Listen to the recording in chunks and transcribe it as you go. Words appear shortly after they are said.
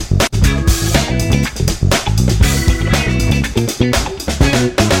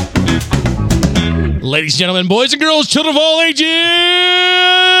Ladies and gentlemen, boys and girls, children of all ages,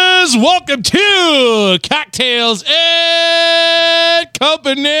 welcome to Cocktails and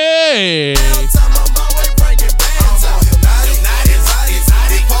Company.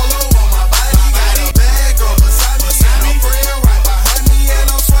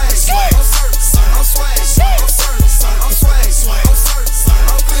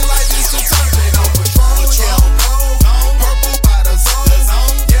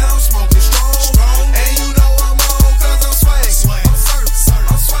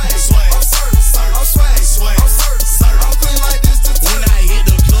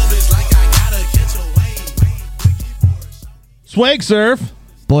 Swag surf.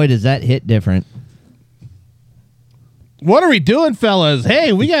 Boy, does that hit different. What are we doing, fellas?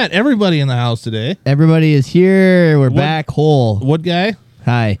 Hey, we got everybody in the house today. Everybody is here. We're back whole. Wood guy.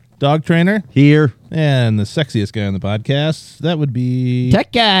 Hi. Dog trainer. Here. And the sexiest guy on the podcast. That would be...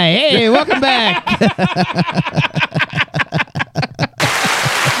 Tech guy. Hey, welcome back.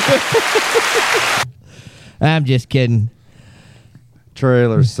 I'm just kidding.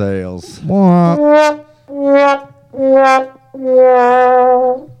 Trailer sales.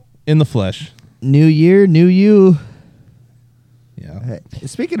 In the flesh. New year, new you. Yeah. Hey,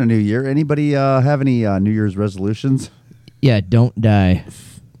 speaking of New Year, anybody have any New Year's resolutions? Yeah, don't die.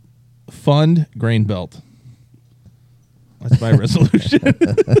 Fund grain belt. That's my resolution.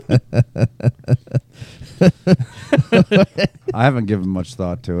 I haven't given much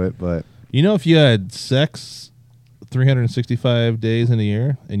thought to it, but... You know, if you had sex 365 days in a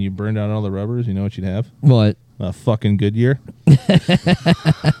year and you burned out all the rubbers, you know what you'd have? What? A fucking Goodyear.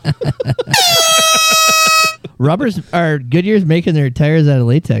 Rubbers are Goodyear's making their tires out of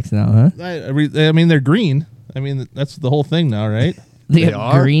latex now, huh? I mean, they're green. I mean, that's the whole thing now, right? They have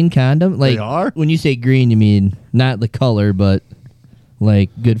are? green condom. Like, They are? When you say green, you mean not the color, but like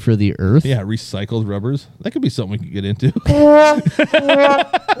good for the earth. Yeah, recycled rubbers. That could be something we could get into.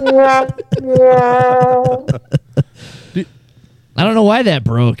 I don't know why that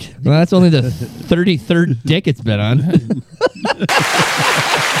broke. Well, that's only the 33rd dick it's been on.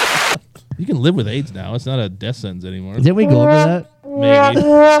 You can live with AIDS now. It's not a death sentence anymore. Didn't we go over that? Maybe.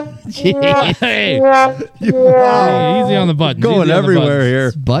 Jeez. Hey, easy on the button. Going everywhere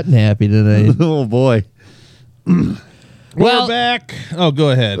here. Button happy tonight. Oh, boy. We're back. Oh,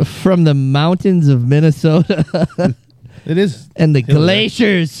 go ahead. From the mountains of Minnesota It is. and the hilly.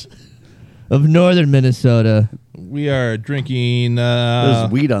 glaciers of northern Minnesota. We are drinking There's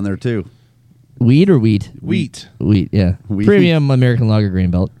wheat on there, too. Weed or wheat? wheat. Wheat, yeah. Wheat. Premium American Lager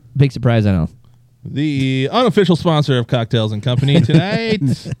Grain Belt. Big surprise, I know. The unofficial sponsor of Cocktails and Company tonight.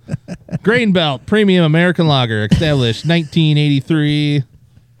 Grain Belt Premium American Lager, established 1983.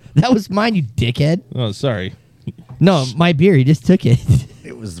 That was mine, you dickhead. Oh, sorry. No, my beer. He just took it.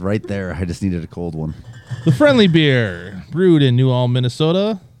 It was right there. I just needed a cold one. The Friendly Beer, brewed in New Ulm,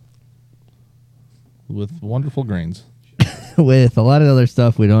 Minnesota, with wonderful grains. With a lot of other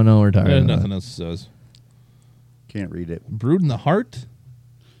stuff we don't know what we're talking about. Nothing else says. Can't read it. Brewed in the heart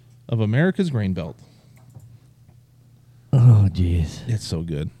of America's Grain Belt. Oh, jeez. It's so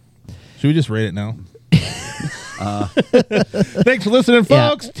good. Should we just rate it now? Thanks for listening,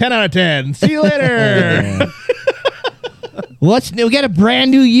 folks. Yeah. 10 out of 10. See you later. What's new? We got a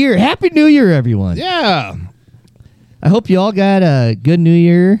brand new year. Happy New Year, everyone. Yeah. I hope you all got a good New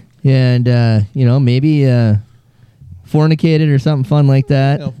Year and, maybe fornicated or something fun like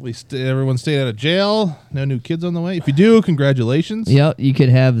that. Hopefully everyone stayed out of jail. No new kids on the way. If you do, congratulations. Yep, you could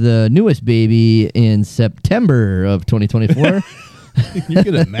have the newest baby in September of 2024. You're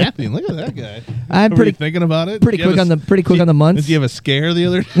good at mathing. Look at that guy. I'm Were pretty you thinking about it. pretty quick on the months. Did you have a scare the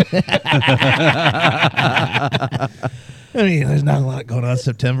other day? I mean, there's not a lot going on in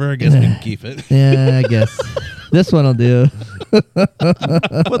September. I guess we can keep it. Yeah, I guess this one will do. Put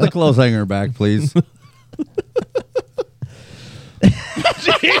the clothes hanger back, please.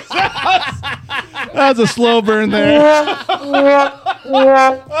 That's a slow burn there.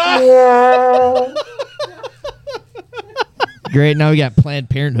 Great. Now we got Planned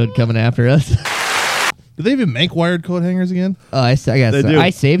Parenthood coming after us. Do they even make wired coat hangers again? Oh, I got They some. do. I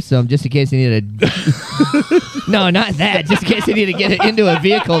saved some just in case I needed No, not that. Just in case I need to get it into a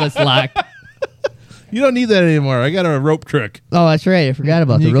vehicle that's locked. You don't need that anymore. I got a rope trick. Oh, that's right. I forgot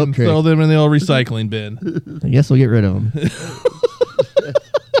about the You rope can trick. throw them in the old recycling bin. I guess we'll get rid of them.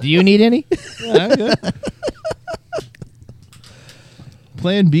 Do you need any? Yeah, I'm good.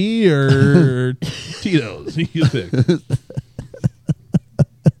 Plan B or Tito's? You pick.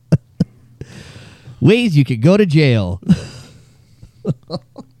 Ways you could go to jail.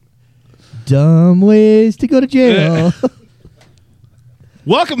 Dumb ways to go to jail.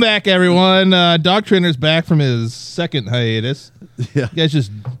 Welcome back, everyone. Dog Trainer's back from his second hiatus. Yeah. You guys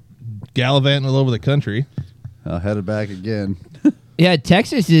just gallivanting all over the country. Headed back again. Yeah,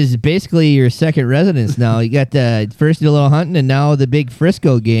 Texas is basically your second residence now. You got the first a little hunting and now the big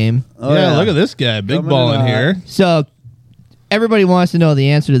Frisco game. Oh, yeah, look at this guy. Big Coming ball in in here. So everybody wants to know the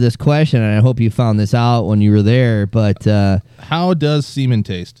answer to this question, and I hope you found this out when you were there. But How does semen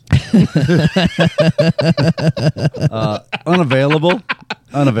taste? Unavailable.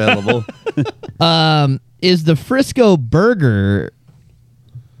 is the Frisco burger,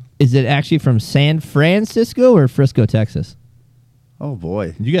 is it actually from San Francisco or Frisco, Texas? Oh,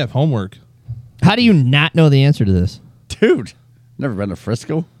 boy. You got homework. How do you not know the answer to this? Dude. Never been to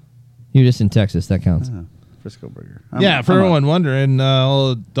Frisco? You're just in Texas. That counts. Frisco burger. Yeah, for everyone wondering,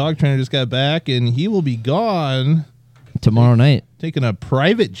 Dog Trainer just got back, and he will be gone Tomorrow night. taking a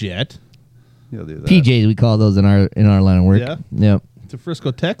private jet You'll do that. PJs, we call those in our line of work. Yeah? Yep. to Frisco,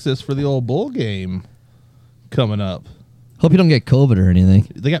 Texas for the old bowl game coming up. Hope you don't get COVID or anything.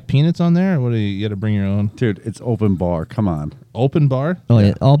 They got peanuts on there? Or what do you got to bring your own? Dude, it's open bar. Come on. Open bar? Oh,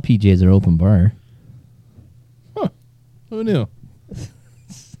 yeah. All PJs are open bar. Huh. Who knew?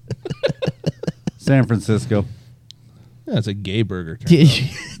 San Francisco. Yeah, it's a gay burger.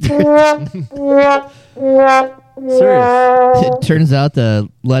 Serious. It turns out the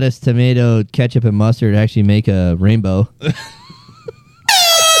lettuce, tomato, ketchup, and mustard actually make a rainbow.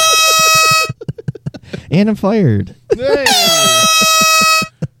 And I'm fired. Hey!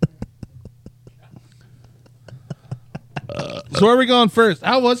 So where are we going first?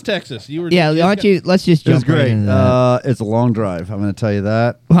 How was Texas? You were Yeah, why don't you? Let's just It was jump right great. into that. It's a long drive. I'm going to tell you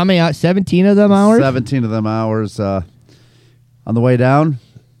that. How many? 17 of them hours. 17 of them hours. On the way down,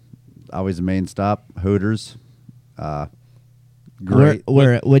 always the main stop, Hooters. Great.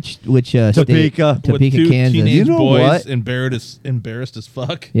 Where? Which? State? Topeka. with Topeka, two Kansas. teenage You know boys what? embarrassed as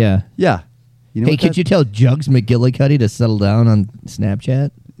fuck. Yeah. Yeah. You know Hey, what could that- you tell Jugs McGillicuddy to settle down on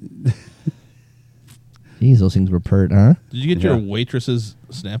Snapchat? Jeez, those things were pert, huh? Did you get your Yeah. waitress's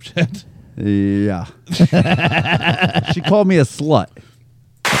Snapchat? Yeah. She called me a slut.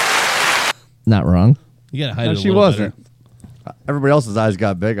 Not wrong. You gotta hide No, it a she little wasn't. better. Everybody else's eyes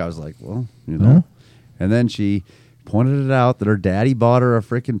got big. I was like, well, you know. Huh? And then she pointed it out that her daddy bought her a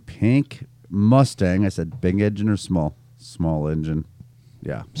freaking pink Mustang. I said, big engine or small? Small engine.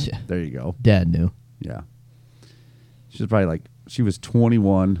 Yeah. Yeah. There you go. Dad knew. Yeah. She was probably like, she was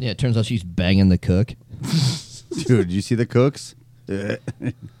 21. Yeah, it turns out she's banging the cook. Dude, did you see the cooks?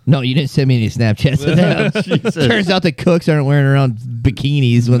 No, you didn't send me any Snapchats of that. Jesus. Turns out the cooks aren't wearing around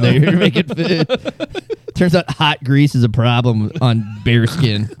bikinis when they're making food. Turns out hot grease is a problem on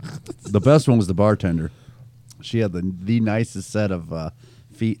bearskin. The best one was the bartender. She had the nicest set of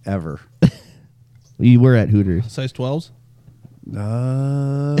feet ever. You were at Hooters. Size 12s?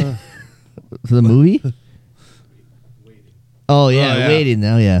 For the movie? Oh, yeah, Oh, yeah. waiting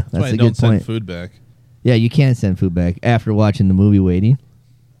now, yeah. That's why I That's a don't good send point. food back. Yeah, you can send food back after watching the movie Waiting.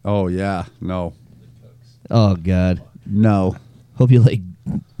 Oh, yeah. No. Oh, God. No. Hope you like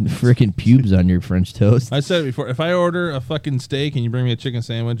freaking pubes on your French toast. I said it before. If I order a fucking steak and you bring me a chicken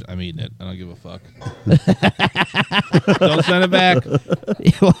sandwich, I'm eating it. I don't give a fuck. Don't send it back.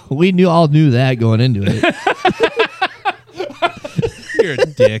 We all knew that going into it. You're a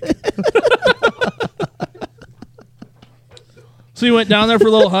dick. So you went down there for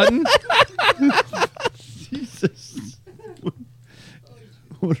a little hunting? Jesus.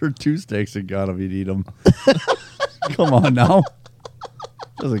 Order 2 steaks and got him, he'd eat them. Come on now.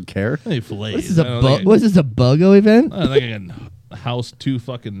 Doesn't care. Hey, fillets. This is was this a BOGO event? I don't think I can house 2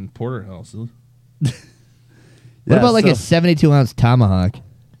 fucking porterhouses. What about like a 72-ounce tomahawk?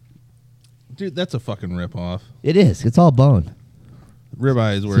 Dude, that's a fucking ripoff. It is. It's all bone.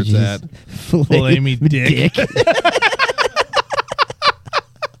 Ribeye is where So it's you at. just fillet Fillet me dick.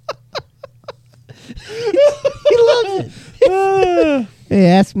 He loves it. Hey,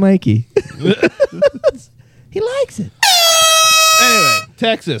 ask Mikey. He likes it. Anyway,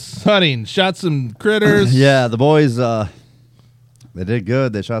 Texas hunting. Shot some critters. Yeah, the boys, they did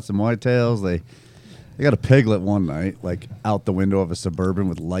good. They shot some whitetails. They got a piglet one night, like out the window of a Suburban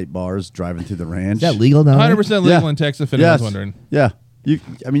with light bars driving through the ranch. Is that legal down there? 100% legal in Texas, if anyone's wondering. Yeah. You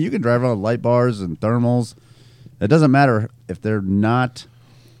can drive around with light bars and thermals. It doesn't matter if they're not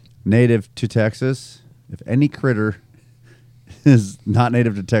native to Texas. If any critter is not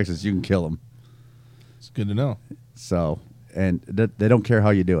native to Texas, you can kill them. It's good to know. So, and they don't care how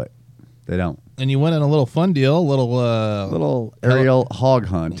you do it. They don't. And you went on a little fun deal, Little aerial hog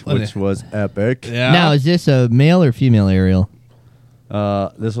hunt, which was epic. Yeah. Now, is this a male or female aerial?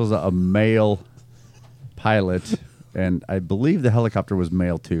 This was a male pilot and I believe the helicopter was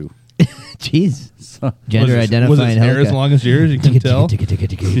male too. Jeez. So, Gender Was identifying his hair as long as yours? You can tell. Do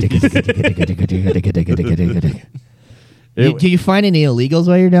you find any illegals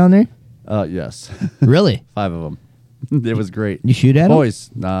while you're down there? yes, Really? 5 of them. It was great. You shoot at them? Boys?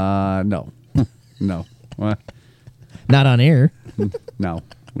 No, no, What? Not on air. No,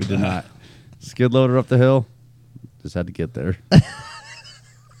 we did not. Skid loader up the hill. Just had to get there.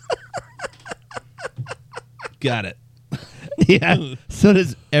 Got it. Yeah. So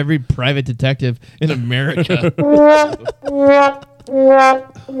does every private detective in America.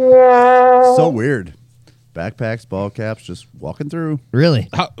 So weird. Backpacks, ball caps, just walking through. Really?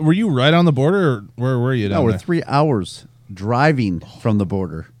 Were you right on the border, or where were you down No, we're there? 3 hours driving from the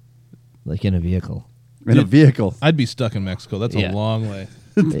border Like in a vehicle. in a vehicle. I'd be stuck in Mexico. That's Yeah. a long way.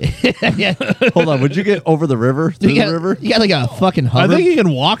 Yeah. Hold on, would you get over the river? Through You the river? got like a fucking I hover. think you can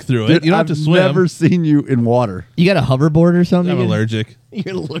walk through it. Dude, You don't I've have to swim. never seen you in water. You got a hoverboard or something? I'm allergic.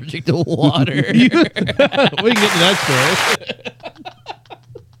 You're allergic to water. We can get to that story.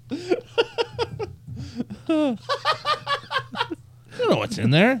 I don't know what's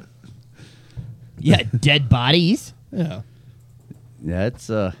in there. Yeah, dead bodies. Yeah. Yeah, it's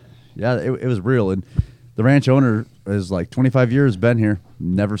it was real. And the ranch owner is like 25 years been here.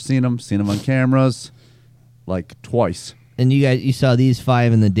 Never seen him on cameras, like twice. And you saw these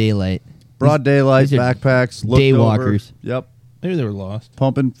 5 in the daylight. Broad daylight, these are backpacks, looked day over. walkers. Yep, Maybe they were lost.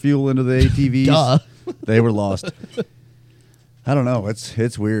 pumping fuel into the ATVs. Duh. They were lost. I don't know.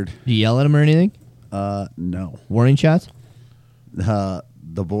 It's weird. Do you yell at them or anything? No. Warning shots? The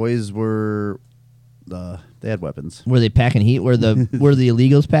boys were they had weapons. Were they packing heat? Were the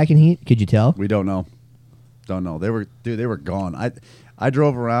illegals packing heat? Could you tell? We don't know. Don't know. They were gone. I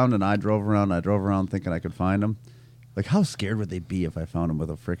drove around and I drove around thinking I could find them. Like, how scared would they be if I found them with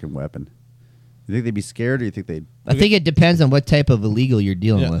a freaking weapon? You think they'd be scared, or you think they'd? I think it depends on what type of illegal you're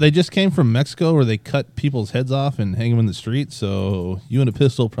dealing Yeah, with. they just came from Mexico where they cut people's heads off and hang them in the street. So you and a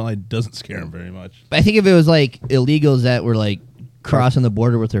pistol probably doesn't scare them very much. I think if it was like illegals that were like crossing the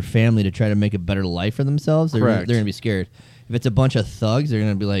border with their family to try to make a better life for themselves, they're Correct. gonna be scared. If it's a bunch of thugs, they're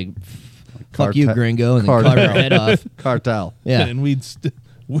gonna be like, "Fuck you, Cartel. gringo," and then cut their head off. Cartel. Yeah, And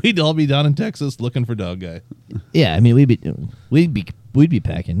we'd all be down in Texas looking for Dog Guy. yeah. I mean, we'd be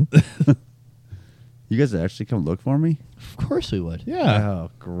packing. You guys actually come look for me? Of course we would. Yeah.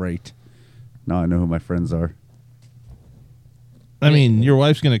 Oh, great. Now I know who my friends are. I mean, your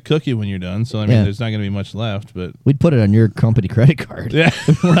wife's going to cook you when you're done. So, I mean, Yeah. there's not going to be much left. But We'd put it on your company credit card. yeah.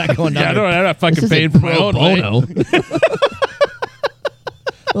 We're not going down. Yeah, there. I'm not fucking This paying isn't for my pro own way. bono.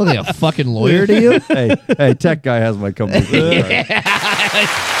 Look like a fucking lawyer to you. hey, tech guy has my company. Credit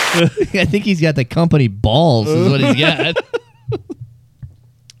card. I think he's got the company balls. Is what he's got.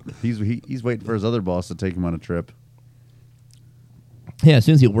 He's waiting for his other boss to take him on a trip. Yeah, as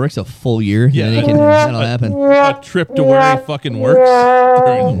soon as he works a full year, Yeah. then that'll happen. A trip to where he fucking works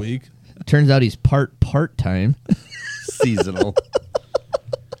during the week. Turns out he's part-time. Seasonal.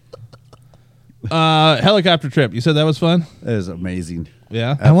 Helicopter trip. You said that was fun? It is amazing.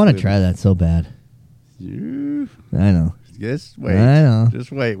 Yeah. I want to Absolutely. try that so bad. You I know. just wait. I know.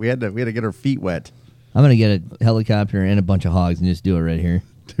 Just wait. We had to get our feet wet. I'm gonna get a helicopter and a bunch of hogs and just do it right here.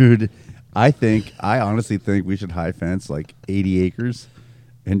 Dude, I honestly think we should high fence like 80 acres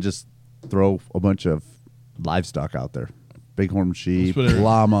and just throw a bunch of livestock out there. Bighorn sheep, That's whatever.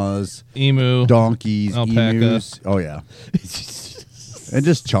 llamas, Emu. donkeys, Alpaca. emus. Oh, yeah. And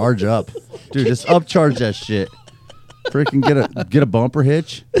just charge up. Dude, just upcharge that shit. Freaking get a bumper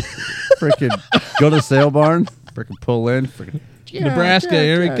hitch. Freaking go to the sale barn. Freaking pull in. Freaking Nebraska,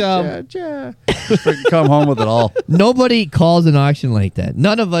 here we come. freaking come home with it all. Nobody calls an auction like that.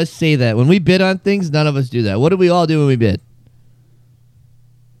 None of us say that. When we bid on things, none of us do that. What do we all do when we bid?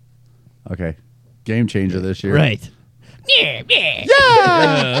 Okay. Game changer this year. Right.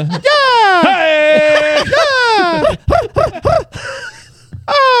 Hey!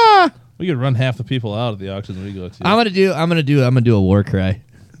 We could run half the people out at the auctions we go to. I'm gonna do a war cry.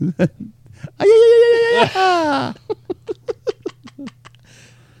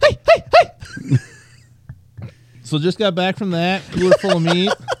 So just got back from that. Cooler full of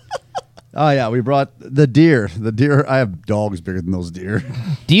meat. Oh, yeah. We brought the deer. The deer. I have dogs bigger than those deer.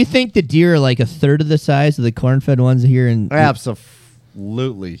 Do you think the deer are like a third of the size of the corn-fed ones here in?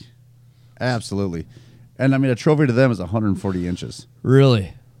 Absolutely. Absolutely. And I mean, a trophy to them is 140 inches.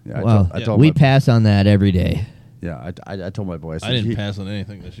 Really? Yeah, I Wow. told We my- pass on that every day. Yeah, I told my boy. I didn't pass on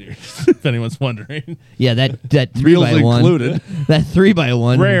anything this year, if anyone's wondering. Yeah, that Reels 3x1 included. That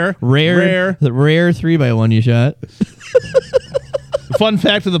 3x1 Rare. the rare 3x1 you shot. Fun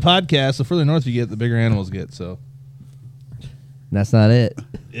fact of the podcast, the further north you get, the bigger animals get. So That's not it.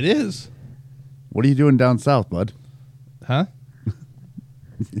 It is. What are you doing down south, bud? Huh?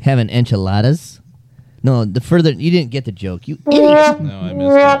 Having enchiladas. No, the further you didn't get the joke. You idiot. No, I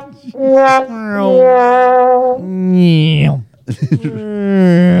missed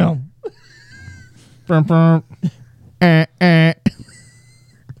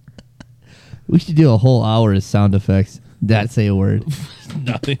We should do a whole hour of sound effects. That say a word. it.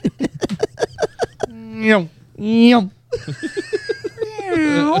 Nothing.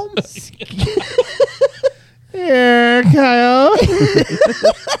 Yeah, Kyle.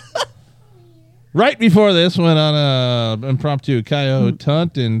 Right before this, went on a impromptu coyote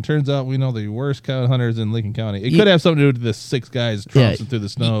hunt, and turns out we know the worst coyote hunters in Lincoln County. It could have something to do with the 6 guys trouncing through the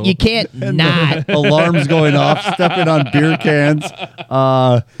snow. You can't not. Alarms going off, stepping on beer cans.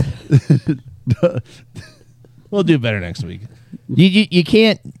 We'll do better next week. You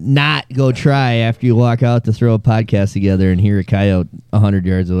can't not go try after you walk out to throw a podcast together and hear a coyote 100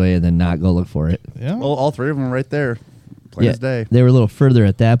 yards away and then not go look for it. Yeah. Well, all 3 of them are right there. Plain as day. They were a little further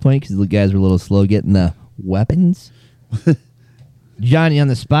at that point because the guys were a little slow getting the weapons. Johnny on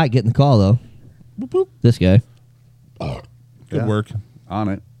the spot getting the call, though. Boop, boop. This guy. Good Yeah. work. On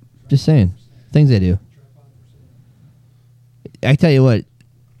it. Just saying. Things they do. I tell you what,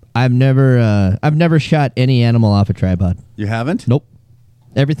 I've never shot any animal off a tripod. You haven't? Nope.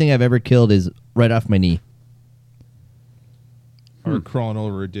 Everything I've ever killed is right off my knee. Or crawling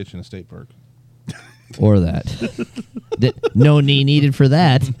over a ditch in a state park. Or that. No knee needed for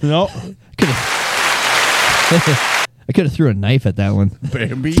that. No. I could have threw a knife at that one.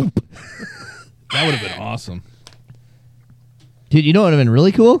 Bambi. That would have been awesome. Dude, you know what would have been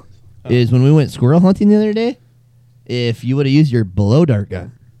really cool? Is when we went squirrel hunting the other day, if you would have used your blow dart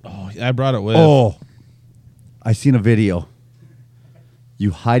gun. Oh, I brought it with. Oh. I seen a video.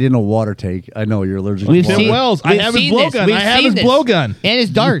 You hide in a water tank. I know you're allergic We've to water. seen- Tim Wells. I we've have his seen blow this. gun. We've I have seen his this. blow gun. And his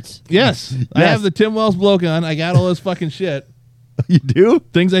darts. Yes. I Yes. have the Tim Wells blow gun. I got all this fucking shit. You do?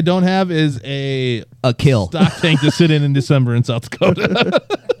 Things I don't have is a Kill. stock tank to sit in December in South Dakota.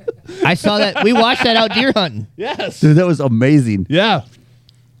 I saw that. We watched that out deer hunting. Yes. Dude, that was amazing. Yeah.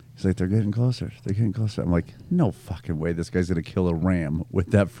 He's like, they're getting closer. They're getting closer. I'm like, no fucking way this guy's going to kill a ram with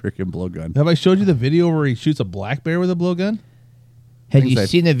that freaking blowgun. Have I showed you the video where he shoots a black bear with a blowgun? Had Things you I-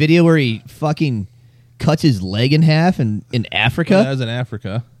 seen the video where he fucking cuts his leg in half in Africa That was in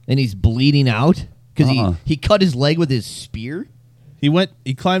Africa. and he's bleeding out because Uh-uh. he cut his leg with his spear?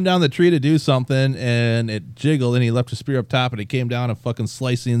 He climbed down the tree to do something, and it jiggled, and he left his spear up top, and he came down and fucking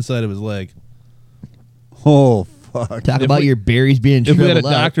sliced the inside of his leg. Oh, fuck. Talk If about we- your berries being If we had a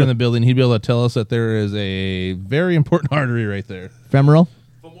shriveled up. doctor in the building, he'd be able to tell us that there is a very important artery right there. Femoral?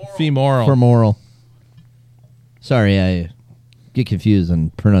 Femoral. Femoral. Sorry, I get confused on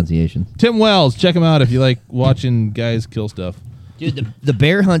pronunciation. Tim Wells, check him out if you like watching guys kill stuff. Dude, the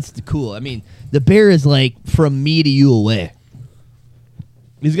bear hunt's cool. I mean, the bear is like from me to you away.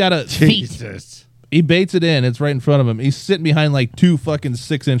 He's got a Feet. Jesus. He baits it in. It's right in front of him. He's sitting behind like 2 fucking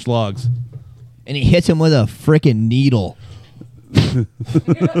 6-inch logs. And he hits him with a freaking needle.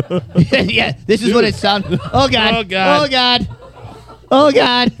 Yeah, this is what it sounds. Oh god! Oh, God. Oh god! Oh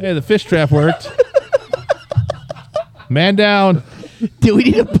god! Hey, the fish trap worked. Man down. Do we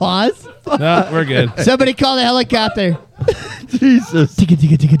need to pause? No, we're good. Somebody call the helicopter. Jesus. Ticka,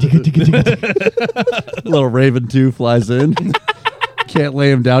 ticka, ticka, ticka, ticka, ticka. Little Raven 2 flies in. Can't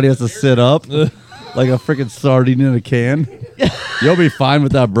lay him down. He has to sit up like a freaking sardine in a can. You'll be fine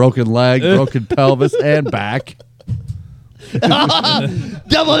with that broken leg, broken pelvis, and back.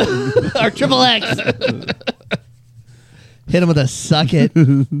 Double or triple X. Hit him with a suck it.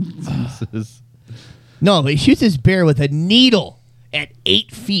 Jesus. No, he shoots his bear with a needle at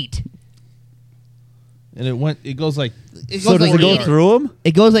 8 feet. And it goes like So does it go through him?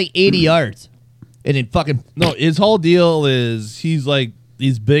 It goes like 80 yards. And it fucking no, his whole deal is he's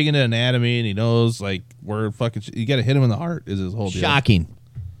big into anatomy and he knows like where fucking you got to hit him in the heart is his whole deal. shocking.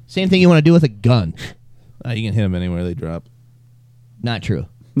 Same thing you want to do with a gun. You can hit him anywhere they drop. Not true.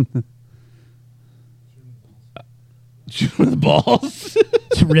 Shoot him in the balls.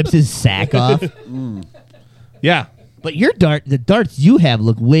 Just rips his sack off. Yeah. But the darts you have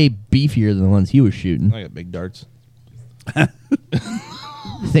look way beefier than the ones he was shooting. I got big darts.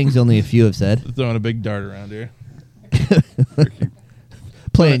 Things only a few have said. Throwing a big dart around here.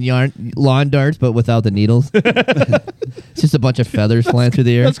 Playing lawn darts, but without the needles. It's just a bunch of feathers flying through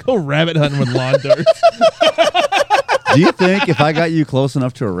the air. Let's go rabbit hunting with lawn darts. Do you think if I got you close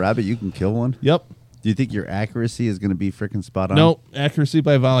enough to a rabbit, you can kill one? Yep. Do you think your accuracy is going to be freaking spot on? Nope. Accuracy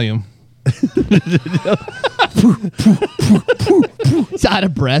by volume. It's out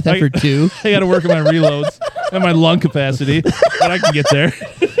of breath after 2. I got to work on my reloads. and my lung capacity, but I can get there.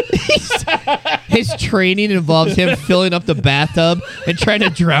 His training involves him filling up the bathtub and trying to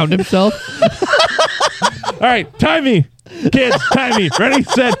drown himself. All right, time me. Kids, time me. Ready,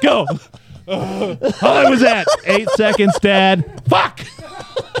 set, go. How long was that? 8 seconds, Dad. Fuck.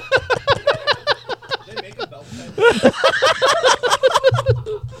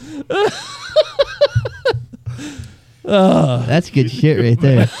 That's good shit right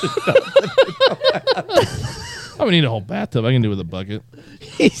there. I'm gonna need a whole bathtub. I can do with a bucket.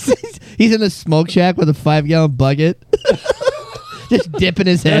 He's in a smoke shack with a 5-gallon bucket. Just dipping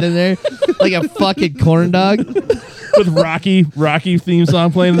his head in there like a fucking corn dog. With Rocky theme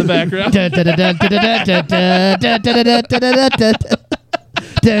song playing in the background. What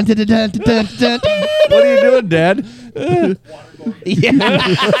are you doing, Dad?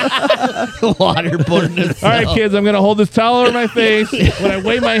 Waterboarding himself. All right, kids, I'm going to hold this towel over my face. When I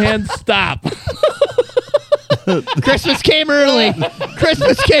wave my hand, stop. Christmas came early.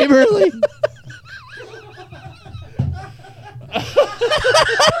 Christmas came early.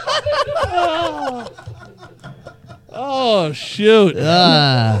 Oh, shoot. We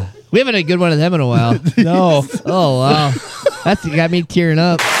haven't had a good one of them in a while. No. Oh, wow. That's got me tearing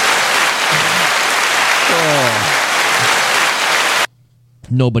up.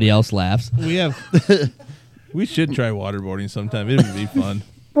 Nobody else laughs. We should try waterboarding sometime. It would be fun.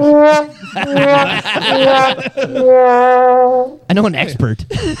 I know an expert.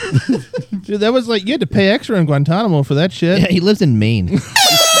 Dude, that was like, you had to pay extra in Guantanamo for that shit. Yeah, he lives in Maine.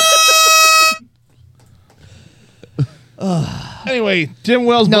 Anyway, Jim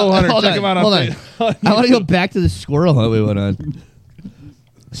Wells Bow Hunter. Check him out on hold on. I want to go back to the squirrel hunt we went on.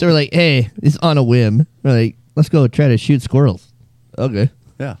 So we're like, hey, it's on a whim. We're like, let's go try to shoot squirrels. Okay.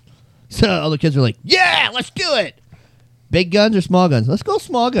 Yeah. So all the kids are like, yeah, let's do it. Big guns or small guns? Let's go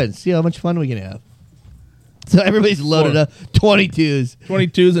small guns. See how much fun we can have. So everybody's loaded up. 22s.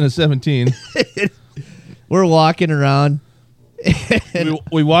 22s and a 17. We're walking around.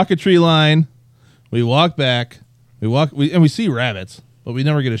 we walk a tree line. We walk back. We see rabbits, but we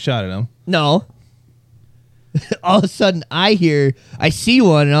never get a shot at them. No. All of a sudden, I see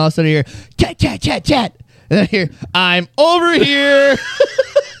one, and all of a sudden I hear, chat, chat, chat, chat. And then I hear, I'm over here.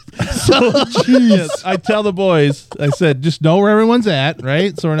 So, yes, I tell the boys, I said, just know where everyone's at,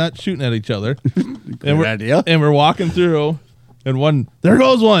 right? So we're not shooting at each other. Good idea. And we're walking through, and there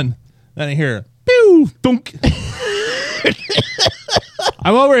goes one. And I hear, pew, thunk.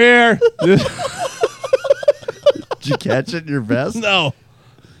 I'm over here. Did you catch it in your vest? No.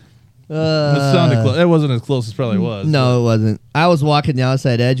 It sounded close. It wasn't as close as it probably was. No, it wasn't. I was walking the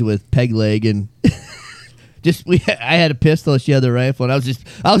outside edge with peg leg, and I had a pistol, she had the rifle, and I was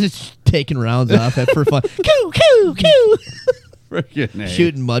just taking rounds off for fun. Coo, coo, coo. Freaking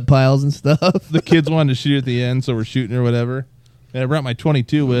Shooting mud piles and stuff. The kids wanted to shoot at the end, so we're shooting or whatever. And I brought my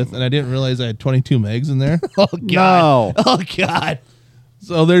 22 with, and I didn't realize I had 22 megs in there. Oh, God. No. Oh, God.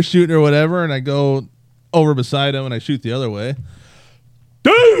 So they're shooting or whatever, and I go over beside them, and I shoot the other way.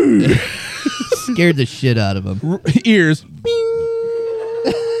 Dude! Scared the shit out of them. Ears.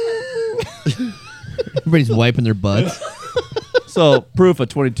 Everybody's wiping their butts. So, proof a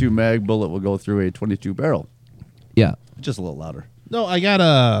 22 mag bullet will go through a 22 barrel. Yeah. Just a little louder. No, I got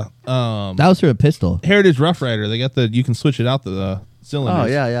a That was through a pistol. Heritage Rough Rider. They got you can switch it out the cylinders.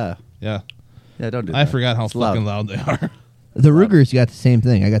 Oh, yeah. Yeah. Yeah, don't do that. I forgot how It's fucking loud they are. The Ruger's got the same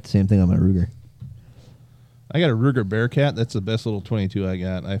thing. I got the same thing on my Ruger. I got a Ruger Bearcat. That's the best little 22 I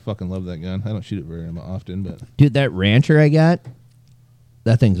got. I fucking love that gun. I don't shoot it very often, but Dude, that Rancher I got,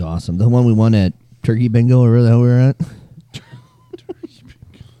 that thing's awesome. The one we won at Turkey Bingo or where the hell we were at.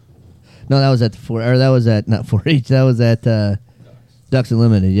 No, that was at that was at, not 4-H, that was at Ducks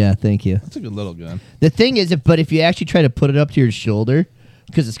Unlimited. Yeah, thank you. it's a good little gun. The thing is, but if you actually try to put it up to your shoulder,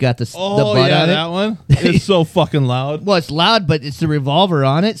 because it's got the butt yeah, on it. that one. It's so fucking loud. Well, it's loud, but it's the revolver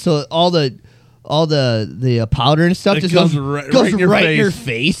on it, so all the powder and stuff It just goes goes right in your right in your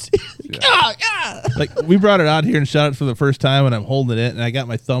face. face. Ah, ah. Like, we brought it out here and shot it for the first time, and I'm holding it, and I got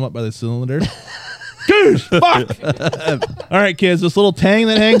my thumb up by the cylinder. Goose, fuck! All right, kids, this little tang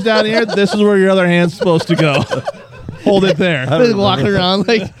that hangs down here, this is where your other hand's supposed to go. Hold it there. They're walking around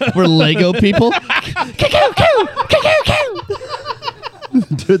like we're Lego people.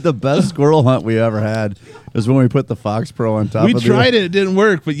 Dude, the best squirrel hunt we ever had is when we put the Fox Pro on top We of tried it didn't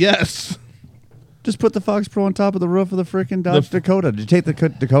work, but yes. Just put the Fox Pro on top of the roof of the freaking Dodge Dakota. Did you take the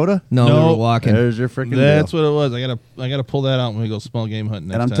Dakota? No, we No. were walking. There's your freaking That's deal. what it was. I gotta pull that out when we go small game hunting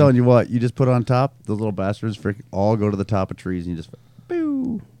next And I'm time. telling you what, you just put it on top, those little bastards freaking all go to the top of trees and you just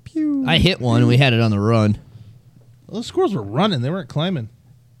pew, pew. I hit one and we had it on the run. Well, the squirrels were running. They weren't climbing.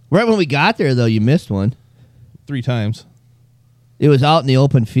 Right when we got there, though, you missed one. 3 times. It was out in the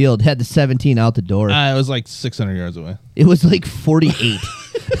open field. Had the 17 out the door. It was like 600 yards away. It was like 48.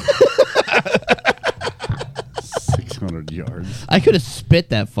 600 yards. I could have spit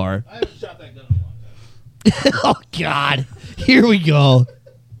that far. I haven't shot that gun in a long time. Oh, God. Here we go.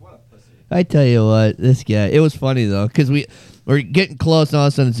 What a pussy. I tell you what, this guy. It was funny, though, because we're getting close, and all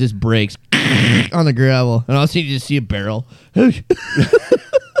of a sudden it just breaks on the gravel. And all of a sudden you just see a barrel.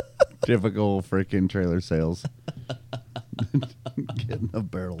 Typical freaking trailer sales. Getting a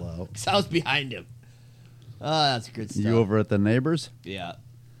barrel out. Sounds behind him. Oh, that's good stuff. You over at the neighbors? Yeah.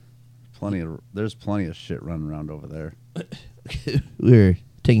 There's plenty of shit running around over there. We were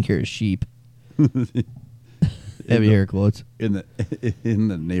taking care of sheep. Heavy air quotes. In the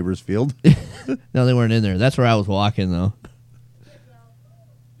neighbor's field. No, they weren't in there. That's where I was walking, though.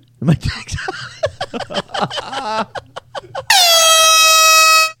 My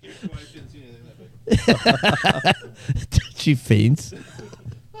She faints.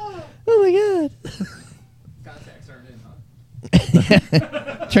 Oh my god. Contacts aren't in,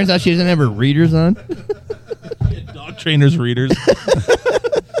 huh? Turns out she doesn't have her readers on. Dog trainers readers.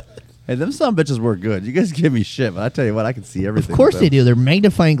 Hey, them some bitches work good. You guys give me shit, but I tell you what, I can see everything. Of course with they them. do. They're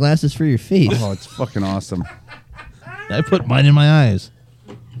magnifying glasses for your face. Oh, it's fucking awesome. I put mine in my eyes.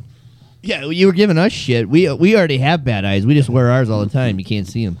 Yeah, you were giving us shit. We already have bad eyes. We just wear ours all the time. You can't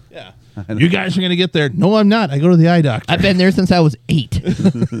see them. Yeah. You guys are going to get there. No, I'm not. I go to the eye doctor. I've been there since I was 8.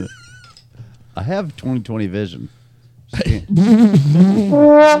 I have 20/20 vision. Just can't- Want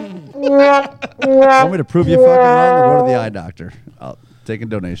me to prove you fucking wrong or go to the eye doctor? I'll taking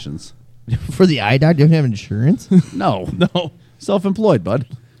donations. For the eye doctor, you don't have insurance? No. No. Self-employed, bud.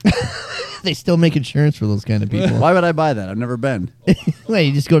 They still make insurance for those kind of people. Why would I buy that? I've never been. Wait,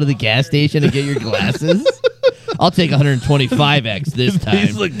 you just go to the gas station and get your glasses? I'll take 125X this time.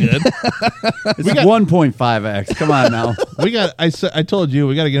 These look good. It's 1.5x. Come on now. I told you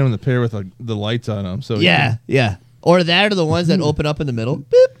we got to get them in the pair with the lights on them. So Yeah. Or that, or the ones that open up in the middle.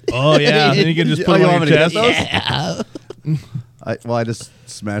 Beep. Oh yeah. Then you can just put you them on want your me to chest. get those? Yeah. I just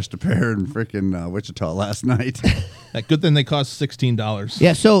smashed a pair in freaking Wichita last night. Good thing they cost $16.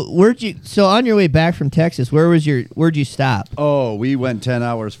 Yeah, so on your way back from Texas, where'd you stop? Oh, we went 10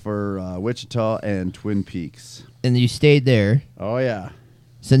 hours for Wichita and Twin Peaks. And you stayed there. Oh, yeah.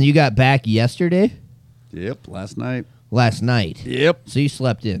 So then you got back yesterday? Yep, last night. Last night. Yep. So you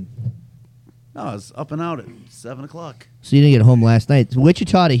slept in. No, I was up and out at 7 o'clock. So you didn't get home last night.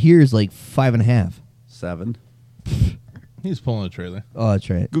 Wichita to here is like 5.5. 7. He's pulling a trailer. Oh, that's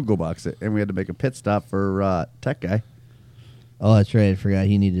right. Google box it. And we had to make a pit stop for Tech Guy. Oh, that's right. I forgot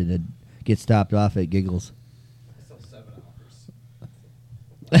he needed to get stopped off at Giggles. Still 7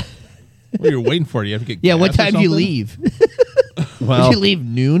 hours. What are you waiting for? Do you have to get Yeah, what gas or time do you something? leave? Well, Did you leave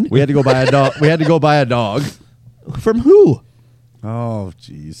noon? we had to go buy a dog. We had to go buy a dog. From who? Oh,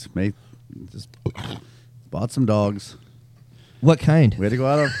 jeez. Just bought some dogs. What kind? We had to go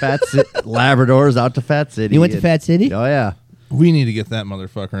out of Fat City. Labradors out to Fat City. You went to Fat City? Oh, yeah. We need to get that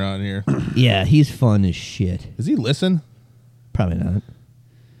motherfucker on here. Yeah, he's fun as shit. Does he listen? Probably not.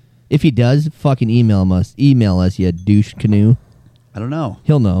 If he does, fucking email us. Email us, you douche canoe. I don't know.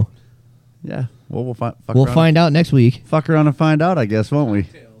 He'll know. Yeah. Well, we'll We'll find out next week. Fuck around and find out, I guess, won't we?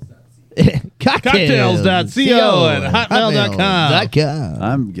 Cocktails.co and hotmail.com.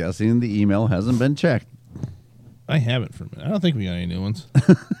 I'm guessing the email hasn't been checked. I haven't for a minute. I don't think we got any new ones.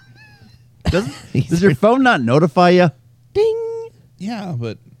 Does your phone not notify you? Ding. Yeah,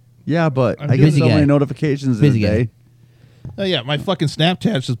 but Yeah, but I'm I get busy so guy. many notifications Busy in a guy. day. yeah, my fucking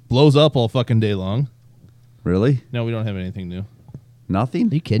Snapchat just blows up all fucking day long. Really? No, we don't have anything new. Nothing?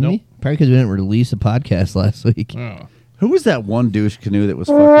 Are you kidding Nope. me? Probably because we didn't release a podcast last week. Oh. Who was that one douche canoe that was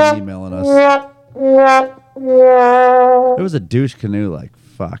fucking emailing us? It was a douche canoe, like,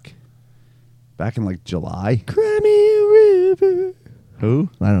 fuck. Back in, like, July. Cry me a river. Who?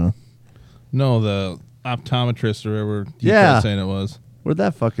 I don't know. No, the optometrist or whatever you Yeah. kept saying it was. Where'd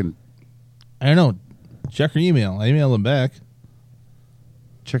that fucking... I don't know. Check your email. I emailed him back.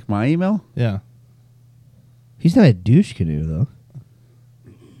 Check my email? Yeah. He's not a douche canoe, though.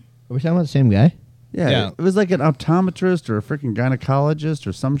 Are we talking about the same guy? Yeah, Yeah. It was like an optometrist or a freaking gynecologist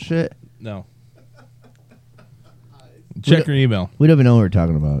or some shit. No. Check your email. We don't even know what we're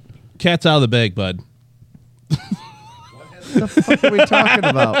talking about. Cat's out of the bag, bud. What the fuck are we talking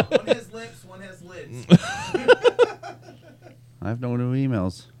about? One has lips, one has lids. I have no new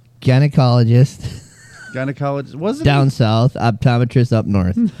emails. Gynecologist Gynecologist. Wasn't down south, optometrist up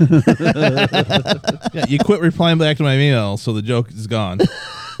north. Yeah, you quit replying back to my email, so the joke is gone.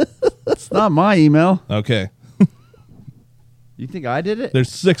 It's not my email. Okay. You think I did it?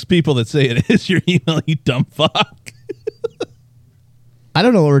 There's 6 people that say it is your email, you dumb fuck. I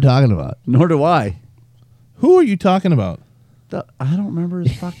don't know what we're talking about. Nor do I. Who are you talking about? I don't remember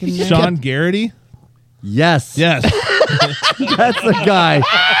his fucking name. Sean Garrity? Yes. Yes. That's the guy.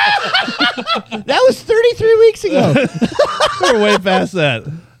 That was 33 weeks ago. We're way past that.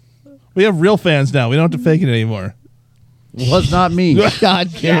 We have real fans now. We don't have to fake it anymore. Was not me.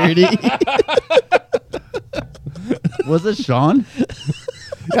 God, Garrity. Was it Sean?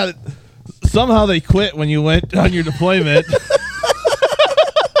 Yeah, somehow they quit when you went on your deployment.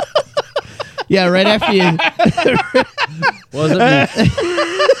 Yeah, right after you Was it me?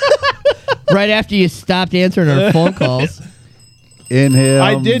 right after you stopped answering our phone calls. In him.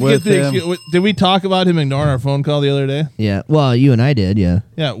 I did get with the him. excuse. Did we talk about him ignoring our phone call the other day? Yeah. Well, you and I did, yeah.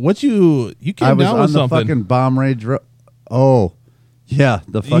 Yeah. What you I came was down on with the something? fucking bomb range. Oh, yeah,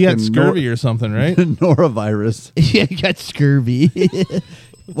 the fucking He had scurvy or something, right? norovirus. Yeah, you got scurvy.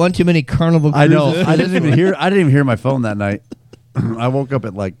 One too many carnival I cruises. know. I didn't even hear my phone that night. I woke up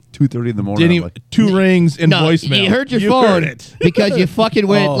at like 2:30 in the morning. Didn't I'm he, like, 2 rings in No, voicemail. you heard your You phone heard it. because you fucking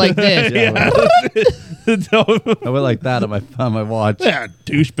went Oh. like this. Yeah. Yeah, I went like that on my watch.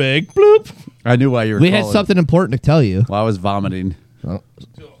 douchebag. Bloop. I knew why you were. We had calling. something important to tell you. While I was vomiting. We're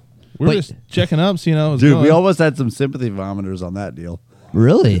Wait. just checking up, seeing how it was Dude, going. we almost had some sympathy vomiters on that deal.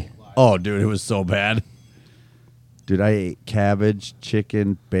 Really? Oh, dude, it was so bad. Dude, I ate cabbage,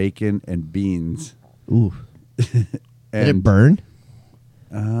 chicken, bacon, and beans. Ooh. Did it And burn?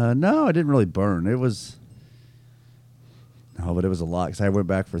 no, it didn't really burn. It was but it was a lot because I went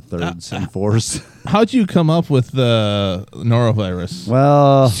back for thirds and fourths. How'd you come up with the norovirus?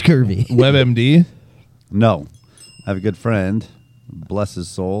 Well, Scurvy. WebMD? no. I have a good friend, bless his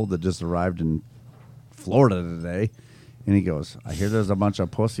soul, that just arrived in Florida today. And he goes, I hear there's a bunch of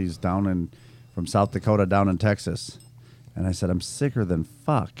pussies from South Dakota down in Texas. And I said, I'm sicker than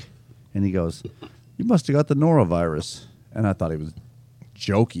fuck. And he goes, you must have got the norovirus. And I thought he was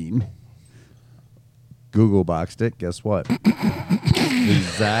joking. Google boxed it. Guess what? The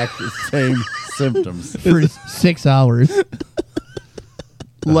exact same symptoms. For 6 hours.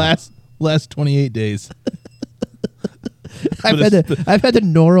 Last 28 days. I've had the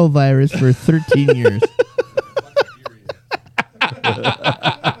norovirus for 13 years.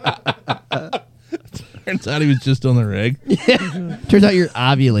 Turns out he was just on the rig. Turns out you're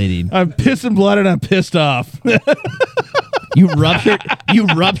ovulating. I'm pissing blood and I'm pissed off. You ruptured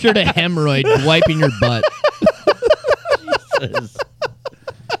a hemorrhoid wiping your butt. Jesus.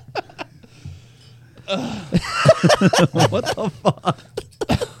 What the fuck?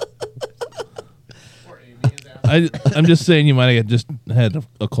 I'm just saying you might have just had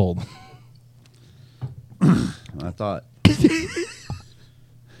a cold. I thought.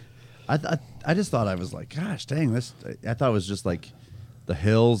 I just thought I was like, gosh, dang, this. I thought it was just like the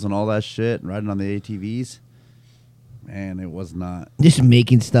hills and all that shit and riding on the ATVs. Man, it was not. Just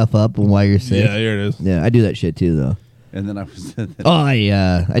making stuff up while you're sick. Yeah, here it is. Yeah, I do that shit too, though. And then I was. Oh,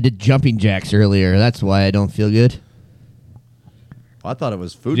 I did jumping jacks earlier. That's why I don't feel good. I thought it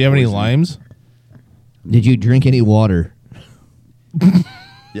was food. Do you have any poisoning. limes? Did you drink any water?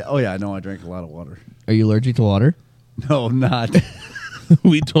 Yeah. Oh yeah. I know. I drank a lot of water. Are you allergic to water? No, I'm not.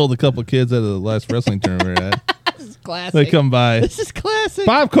 We told a couple kids at the last wrestling tournament we were at. This is classic. They come by. This is classic.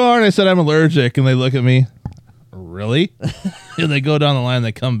 Popcorn. I said I'm allergic, and they look at me. Really? And they go down the line.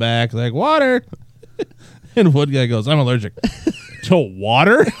 They come back like water. And one guy goes, "I'm allergic to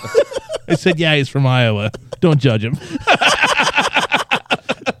water." I said, "Yeah, he's from Iowa. Don't judge him."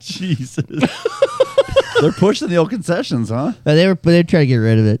 Jesus. They're pushing the old concessions, huh? They're trying to get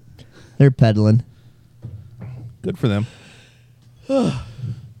rid of it. They're peddling. Good for them.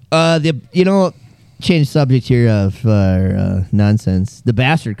 Change subject here of nonsense. The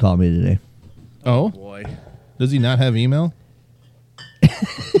bastard called me today. Oh, Boy. does he not have email?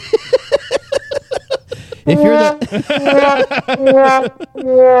 If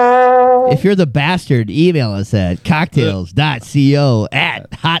you're the bastard, email us at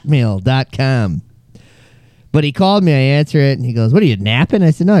cocktails.co@hotmail.com. But he called me, I answer it, and he goes, "What are you, napping?"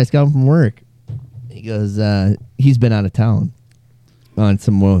 I said, "No, I just got home from work." He goes, he's been out of town on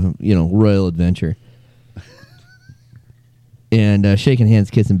some royal adventure. And shaking hands,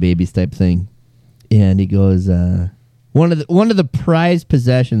 kissing babies type thing. And he goes, one of the prized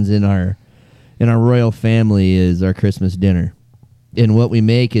possessions in our royal family is our Christmas dinner. And what we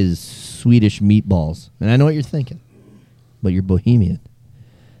make is Swedish meatballs. And I know what you're thinking, but you're Bohemian.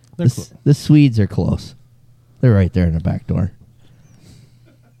 The Swedes are close. They're right there in the back door.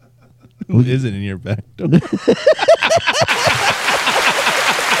 Who isn't in your back door?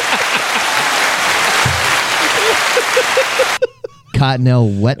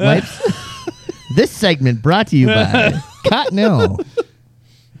 Cottonelle wet wipes. This segment brought to you by Cottonelle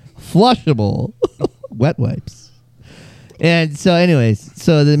flushable wet wipes. And so, anyways,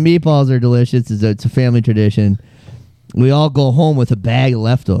 so the meatballs are delicious. It's a family tradition. We all go home with a bag of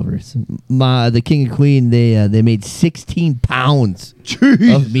leftovers. The king and queen, they made 16 pounds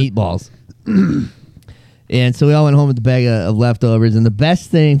of meatballs. And so we all went home with a bag of leftovers. And the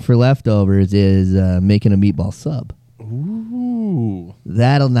best thing for leftovers is making a meatball sub. Ooh.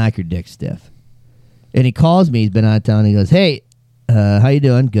 That'll knock your dick stiff. And he calls me. He's been out of town. He goes, hey, how you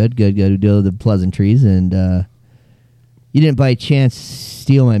doing? Good. We do the pleasantries. And you didn't by chance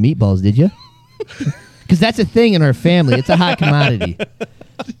steal my meatballs, did you? Because that's a thing in our family. It's a hot commodity.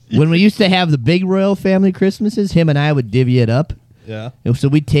 When we used to have the big royal family Christmases, him and I would divvy it up. Yeah. And so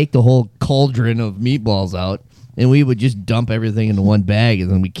we'd take the whole cauldron of meatballs out, and we would just dump everything into one bag,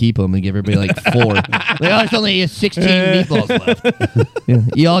 and then we'd keep them and give everybody like 4. Like, oh, there's only 16 meatballs left. Yeah,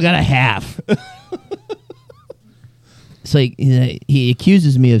 you all got a half. So he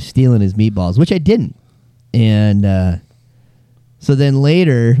accuses me of stealing his meatballs, which I didn't. And so then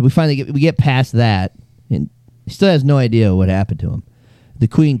later, we get past that, and he still has no idea what happened to him. The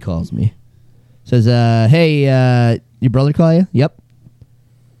queen calls me. Says, hey, your brother call you? Yep.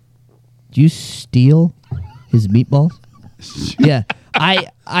 Did you steal his meatballs? Yeah.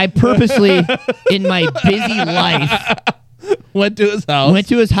 I purposely, in my busy life, Went to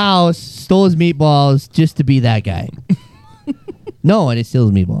his house. Stole his meatballs just to be that guy. No, I didn't steal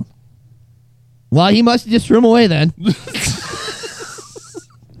his meatballs. Well, he must have just threw them away then.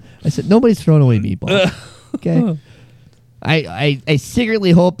 I said, nobody's throwing away meatballs. Okay. I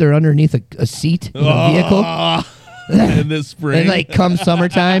secretly hope they're underneath a seat in a vehicle. In this spring. And like come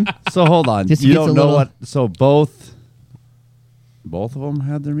summertime. So hold on. Just You gets don't a know little- what? So both of them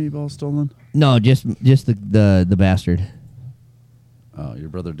had their meatballs stolen? No, just the bastard. Oh, your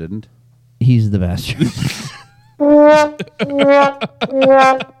brother didn't? He's the bastard.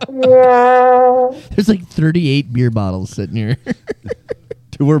 There's like 38 beer bottles sitting here.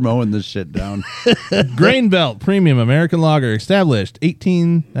 Dude, we're mowing this shit down. Grain Belt Premium American Lager, established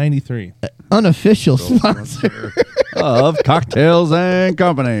 1893. Unofficial sponsor. Of Cocktails and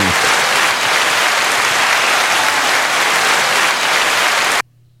Company.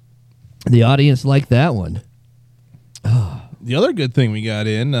 The audience liked that one. The other good thing we got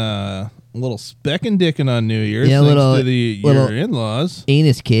in, a little speck and dicking on New Year's, Yeah, thanks to your little in-laws.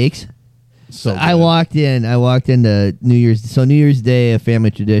 Anus cakes. So I good. walked into New Year's. So New Year's Day, a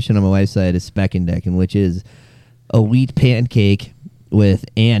family tradition on my wife's side is speck and decken, which is a wheat pancake with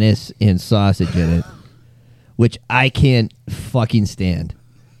anise and sausage in it, which I can't fucking stand.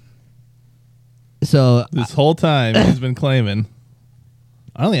 So This whole time he's been claiming.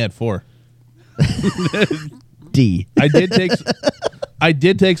 I only had 4. D. I did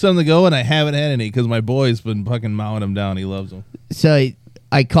take some to go, and I haven't had any because my boy's been fucking mowing them down. He loves them. So I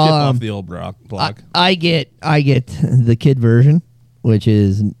Tip call off him. the old block. I get the kid version, which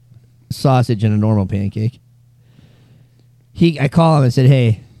is sausage and a normal pancake. I call him and said,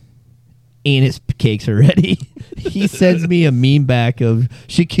 "Hey, anus cakes are ready." He sends me a meme back of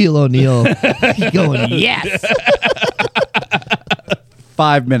Shaquille O'Neal going, "Yes."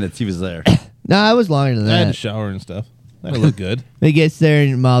 5 minutes he was there. No, I was longer than I had to that. shower and stuff. That'd look good. He gets there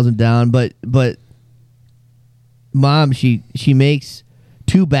and miles them down, but mom, she makes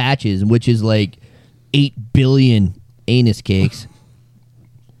 2 batches, which is like 8 billion anus cakes.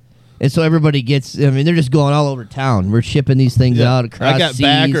 And so everybody gets, I mean, they're just going all over town. We're shipping these things out across I got seas.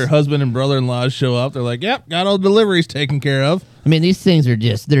 back. Her husband and brother-in-law show up. They're like, "Yep, got all the deliveries taken care of." I mean, these things are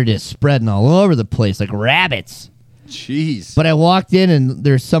they're just spreading all over the place like rabbits. Jeez. But I walked in and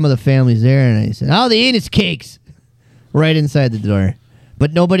there's some of the families there, and I said, "Oh, the anus cakes," right inside the door.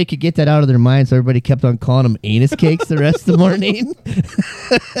 But nobody could get that out of their mind, so everybody kept on calling them anus cakes the rest of the morning.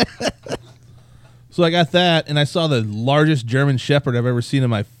 So I got that, and I saw the largest German Shepherd I've ever seen in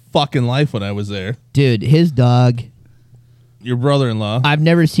my fucking life when I was there. Dude, his dog. Your brother-in-law. I've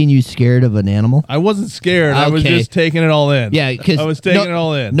never seen you scared of an animal. I wasn't scared. I was Okay. just taking it all in. Yeah, because I was taking it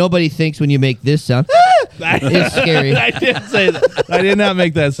all in. Nobody thinks when you make this sound. It's scary. I didn't say that. I did not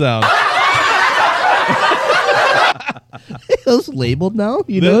make that sound. It's labeled now.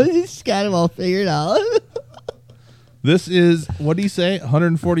 You know, he's got them all figured out. This is, what do you say,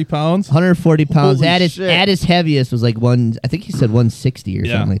 140 pounds? 140 pounds. Holy At shit. his heaviest was like I think he said 160 or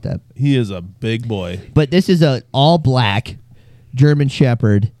Yeah. something like that. He is a big boy. But this is a all black German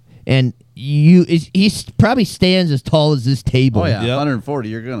Shepherd, and he probably stands as tall as this table. Oh, yeah. Yep. 140,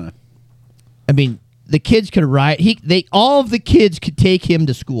 you're going to. I mean, the kids could ride. All of the kids could take him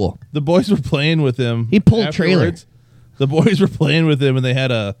to school. The boys were playing with him. He pulled trailer. afterwards. the boys were playing with him, and they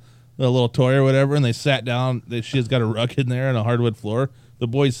had a little toy or whatever, and they sat down. She's got a rug in there and a hardwood floor. The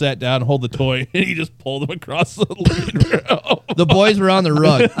boys sat down, hold the toy, and he just pulled them across the living room. The boys were on the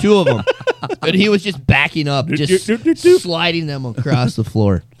rug, 2 of them, and he was just backing up, just sliding them across the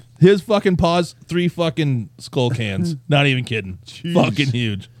floor. His fucking paws, 3 fucking skull cans. Not even kidding. Jeez. Fucking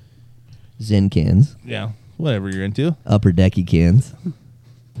huge. Zen cans, Yeah, whatever you're into. upper decky cans.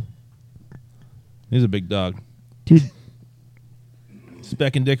 He's a big dog. Dude,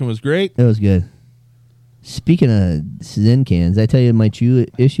 Speck and Dickin was great. that was good. Speaking of Zen cans, I tell you my chew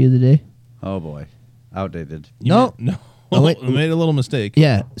issue of the day? Oh boy, outdated. No. No. I went- I made a little mistake.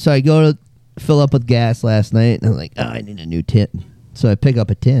 Yeah, so I go to fill up with gas last night, and I'm like, I need a new tin. So I pick up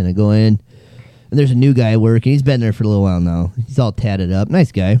a tin. I go in, and there's a new guy working. He's been there for a little while now. He's all tatted up.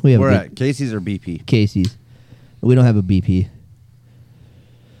 Nice guy. We have We're a at Casey's or BP. Casey's. We don't have a BP.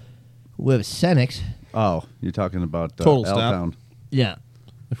 We have a Cenex. Oh, you're talking about Total Stop. L-Town. Yeah.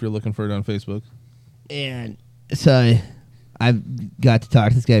 If you're looking for it on Facebook. And so I've got to talk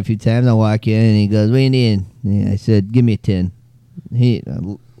to this guy a few times. I walk in, and he goes, what do you need? And I said, give me a tin. He,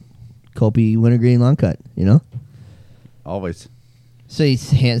 Kopi wintergreen long cut, you know? Always. So he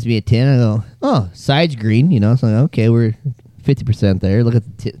hands me a tin. I go, oh, side's green, you know? So I'm like, okay, we're 50% there. Look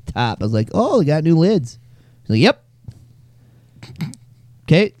at the top. I was like, oh, we got new lids. He's like, yep.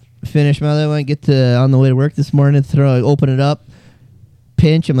 Okay, finish my other one. Get to on the way to work this morning. Open it up,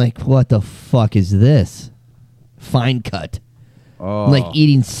 pinch. I'm like, what the fuck is this? Fine cut. Oh, I'm like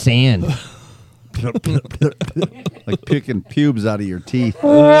eating sand. like picking pubes out of your teeth.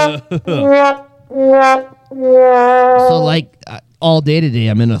 So like all day today,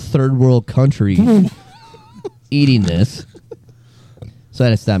 I'm in a third world country eating this. So I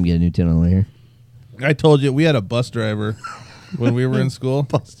had to stop and get a new tin on the way here. I told you, we had a bus driver when we were in school.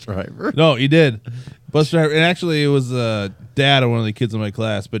 Bus driver. No, he did. Bus driver. And actually, it was dad of one of the kids in my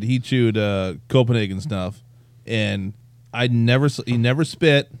class, but he chewed Copenhagen stuff. And he never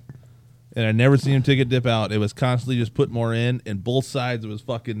spit, and I never seen him take a dip out. It was constantly just put more in, and both sides of his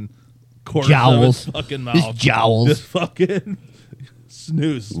fucking corners Jowls. of his fucking mouth. Just jowls. Just fucking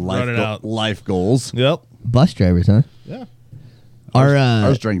snooze running out. Life goals. Yep. Bus drivers, huh? Yeah.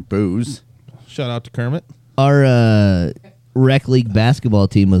 Ours drank booze. Shout out to Kermit. Our rec league basketball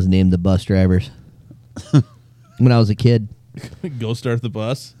team was named the Bus Drivers when I was a kid. Go start the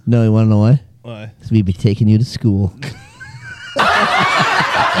bus. No, you want to know why? Why? Because we'd be taking you to school.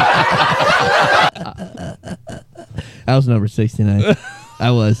 I was number 69.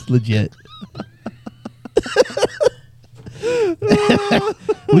 I was legit.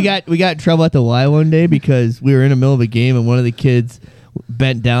 we got in trouble at the Y one day because we were in the middle of a game and one of the kids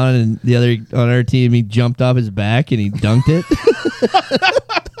bent down and the other on our team, he jumped off his back and he dunked it.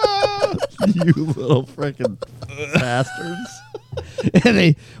 You little freaking bastards.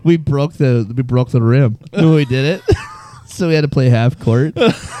 And we broke the rim when we did it. So we had to play half court.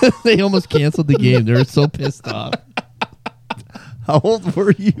 They almost canceled the game. They were so pissed off. How old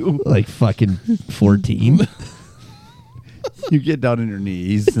were you? Like fucking 14. You get down on your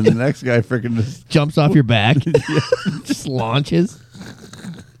knees, and the next guy freaking just Jumps off your back. Just launches.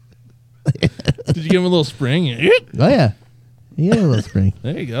 Did you give him a little spring? Oh yeah. Yeah, a little spring.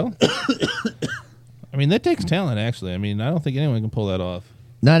 There you go. I mean, that takes talent, actually. I mean, I don't think anyone can pull that off.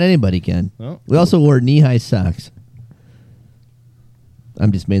 Not anybody can. No. We also wore knee-high socks.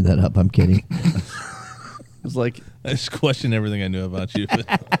 I'm just made that up. I'm kidding. it was like, I just questioned everything I knew about you. But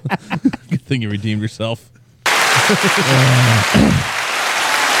good thing you redeemed yourself.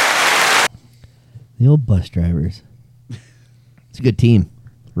 The old bus drivers. It's a good team.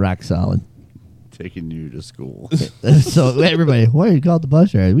 Rock solid. taking you to school. So everybody, why are you called the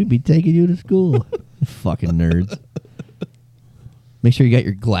bus driver? We'd be taking you to school. Fucking nerds. Make sure you got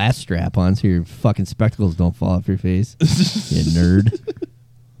your glass strap on so your fucking spectacles don't fall off your face. You nerd.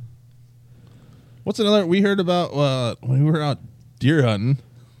 What's another we heard about when we were out deer hunting?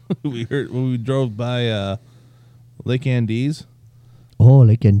 We heard when we drove by Lake Andes Oh,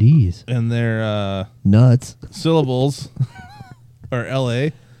 like Andes. and their Nuts. syllables are LA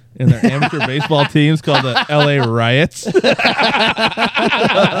and their amateur baseball team's called the LA Riots.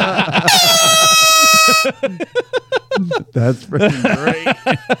 That's freaking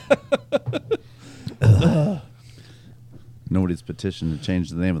great. Nobody's petitioned to change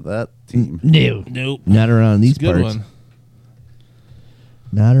the name of that team. No. Nope. Not around these It's a good parts. one.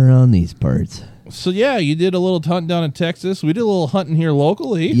 Not around these parts. So yeah, you did a little hunt down in Texas. We did a little hunting here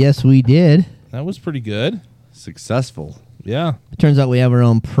locally. Yes, we did. That was pretty good. Successful. Yeah. It turns out we have our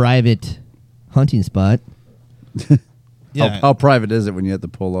own private hunting spot. Yeah. How private is it when you have to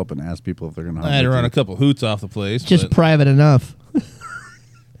pull up and ask people if they're going to hunt? I had to with run you? a couple hoots off the place. Just but private enough.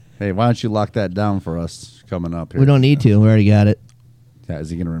 Hey, why don't you lock that down for us coming up here? We don't need to. We already got it. Yeah, is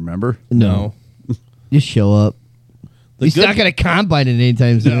he going to remember? no. Just show up. He's good- not going to combine it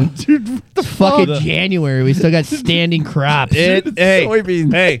anytime soon. Dude, what the Fucking fuck? January. We still got standing crops. Hey,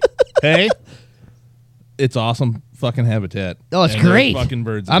 soybeans. hey. It's awesome fucking habitat. Oh, it's And there's great. fucking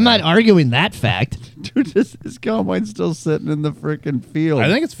birds. in I'm not there. arguing that fact. Dude, his combine's still sitting in the freaking field. I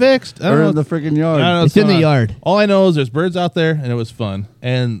think it's fixed. I don't or know. in the freaking yard. I don't know It's what's in the going on. yard. All I know is there's birds out there, and it was fun.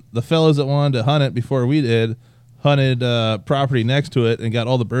 And the fellows that wanted to hunt it before we did hunted property next to it and got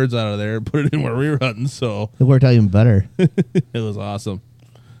all the birds out of there and put it in where we were hunting. So It worked out even better. it was awesome.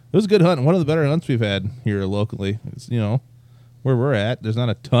 It was a good hunt. One of the better hunts we've had here locally. It's, where we're at. There's not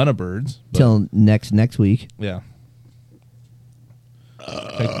a ton of birds. But Till next week. yeah.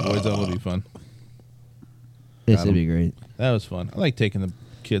 Take the boys out. It'll be fun. This Got would 'em. be great. That was fun. I like taking the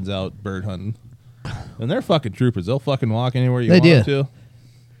kids out bird hunting. And they're fucking troopers. They'll fucking walk anywhere you They want do. them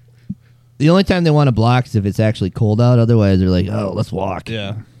to. The only time they want to block is if it's actually cold out. Otherwise, they're like, oh, let's walk.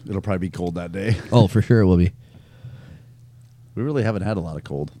 Yeah. It'll probably be cold that day. Oh, for sure it will be. We really haven't had a lot of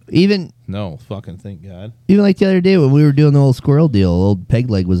cold. Even No, fucking thank God. like the other day when we were doing the old squirrel deal, old Peg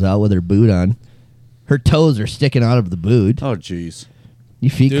Leg was out with her boot on. Her toes are sticking out of the boot. Oh, jeez. You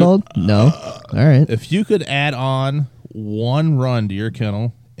feet Dude, cold? No. All right. If you could add on one run to your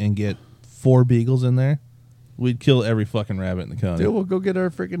kennel and get 4 beagles in there, we'd kill every fucking rabbit in the county. Dude, we'll go get our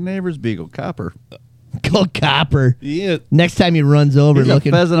freaking neighbor's beagle, Copper. Go Copper. Yeah, Next time he runs over He's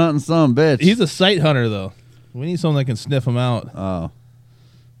looking. a pheasant hunting son of a bitch. he's a sight hunter though. We need someone that can sniff them out. Oh.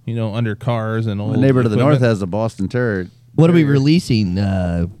 Under cars and old. My neighbor to the north equipment. has a Boston Terrier. What are we Terrier. releasing?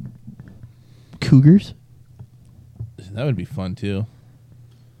 Cougars? That would be fun too.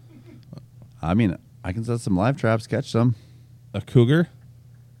 I mean, I can set some live traps, catch some. A cougar.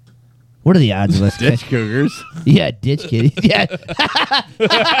 What are the odds of us Ditch cougars. Yeah, ditch kitties. Yeah.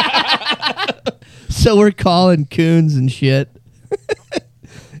 So we're calling coons and shit.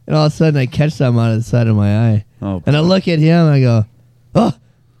 And all of a sudden I catch something out of the side of my eye. Oh, And I look at him and I go, oh,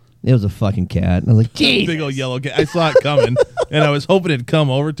 it was a fucking cat. And I was like, Big geez. old yellow cat. I saw it coming, and I was hoping it'd come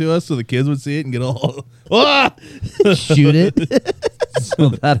over to us so the kids would see it and get all. Ah! Shoot it. so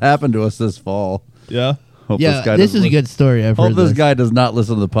that happened to us this fall. Yeah. Hope Yeah, guy this doesn't is a good story. I've Hope heard this this. guy does not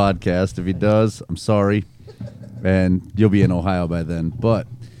listen to the podcast. If he does, I'm sorry. And you'll be in Ohio by then. But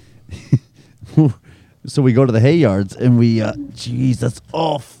so we go to the hay yards and we jeez, that's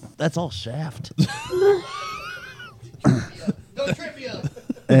all shaft. Don't trip you.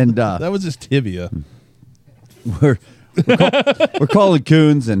 And That was his tibia. we're calling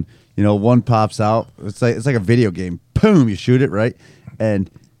coons and one pops out. It's like a video game. Boom, you shoot it, right? And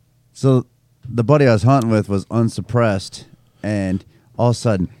so the buddy I was hunting with was unsuppressed, and all of a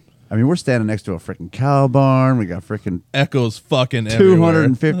sudden, I mean, we're standing next to a freaking cow barn. We got freaking Echoes fucking everywhere.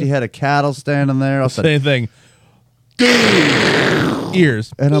 250 head of cattle standing there. All of a sudden, Same thing.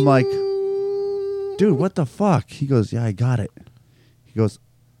 Ears. and I'm like, dude, what the fuck? He goes, yeah, I got it. He goes,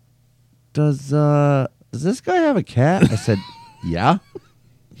 does this guy have a cat? I said, yeah,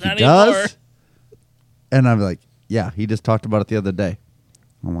 he Not does. anymore. And I'm like, yeah, he just talked about it the other day.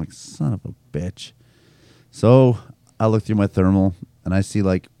 I'm like, son of a bitch. So I look through my thermal and I see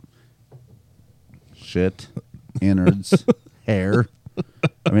like shit, innards, hair.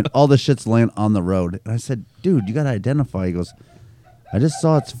 I mean, all the shit's laying on the road. And I said, dude, you got to identify. He goes, I just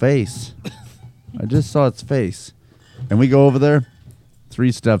saw its face. I just saw its face. And we go over there,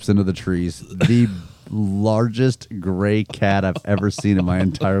 3 steps into the trees. The largest gray cat I've ever seen in my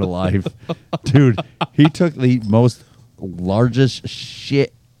entire life. Dude, he took the most largest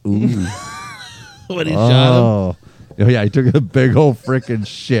shit. Ooh. When he shot him. Oh, yeah, he took a big old freaking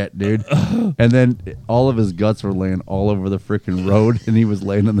shit, dude. And then all of his guts were laying all over the freaking road, and he was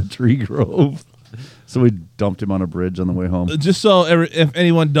laying in the tree grove. So we dumped him on a bridge on the way home. Just so if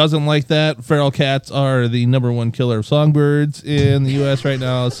anyone doesn't like that, feral cats are the #1 killer of songbirds in the U.S. right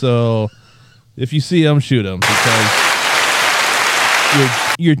now. So if you see them, shoot them because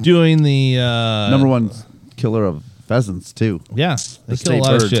you're doing the #1 killer of pheasants, too. Yeah, they The kill a state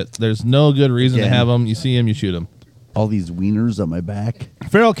lot of bird. shit. There's no good reason to Again. have them. You see them, you shoot them. All these wieners on my back.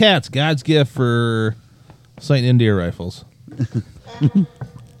 Feral cats, God's gift for sighting in deer rifles.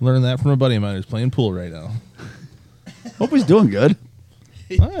 Learned that from a buddy of mine who's playing pool right now. Hope he's doing good.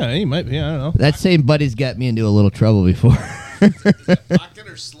 He might be. I don't know. That same buddy's got me into a little trouble before. Pocket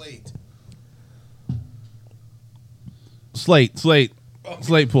or slate?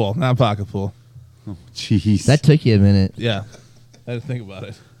 Slate pool, not pocket pool. Jeez. That took you a minute. Yeah, I had to think about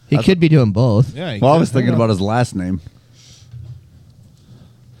it. He could be doing both. Yeah. Well, I was thinking about his last name.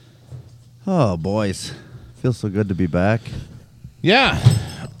 Oh, boys. Feels so good to be back. Yeah.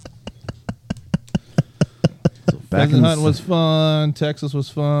 Back Pheasant hunting was fun. Texas was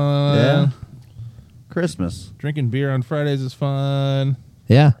fun. Yeah. Christmas. Drinking beer on Fridays is fun.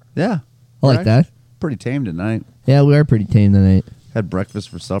 Yeah, Yeah. I like that. Pretty tame tonight. Yeah, we are pretty tame tonight. Had breakfast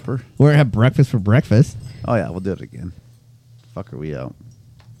for supper. We're gonna have breakfast for breakfast. Oh, yeah. We'll do it again. Fuck, are we out?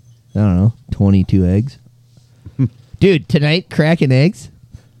 I don't know, 22 eggs. Dude, tonight cracking eggs.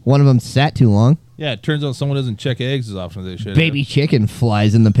 One of them sat too long. Yeah, it turns out someone doesn't check eggs as often as they should. Baby chicken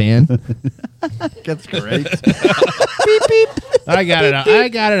flies in the pan. That's great. Beep beep. I got it out. I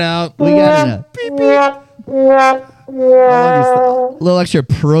got it out. We got it. Beep, beep. A little extra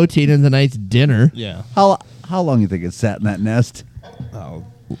protein in tonight's dinner. Yeah. How long you think it sat in that nest? Oh,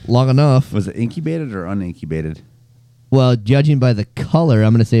 Long enough. Was it incubated or unincubated? Well, judging by the color,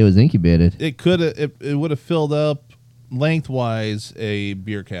 I'm going to say it was incubated. it could have. It would have filled up lengthwise a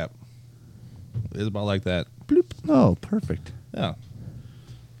beer cap. It's about like that. Bloop. Oh, perfect. Yeah.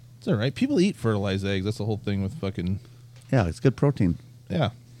 It's all right. People eat fertilized eggs. That's the whole thing with fucking. Yeah, it's good protein. Yeah.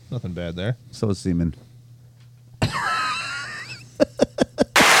 Nothing bad there. So is semen.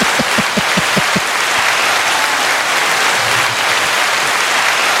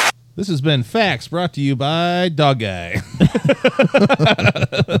 This has been Facts brought to you by Dog Guy.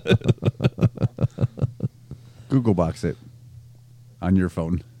 Google box it on your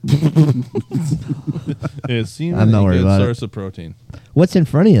phone. It's semen I'm not a worried good about it. source of protein. What's in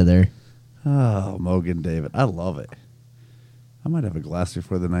front of you there? Oh, Mogan David. I love it. I might have a glass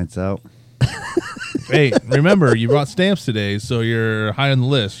before the night's out. Hey, remember, you brought stamps today, so you're high on the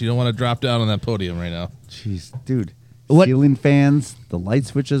list. You don't want to drop down on that podium right now. Jeez, dude. What- Ceiling fans, the light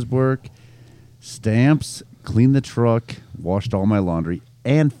switches work, stamps, cleaned the truck, washed all my laundry,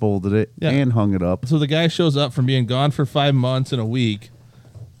 and folded it, Yeah. and hung it up. So the guy shows up from being gone for 5 months and a week,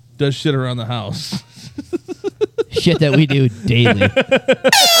 does shit around the house. Shit that we do daily.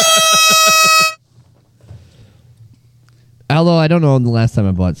 Although I don't know the last time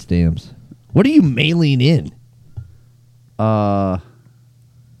I bought stamps. What are you mailing in?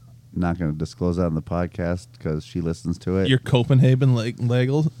 Not going to disclose that on the podcast because she listens to it. Your Copenhagen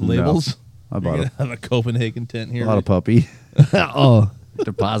labels? No. I You're bought gonna have a Copenhagen tent here. a puppy. Oh,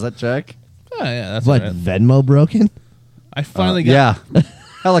 Deposit check. Oh, yeah, that's what, all right. Venmo broken? I finally got Yeah.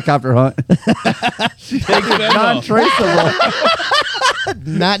 Helicopter hunt. Take Venmo. Non-traceable.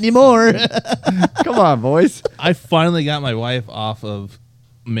 Not anymore. Come on, boys. I finally got my wife off of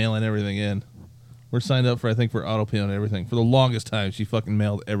mailing everything in. We're signed up for, I think, for auto pay and everything. For the longest time, she fucking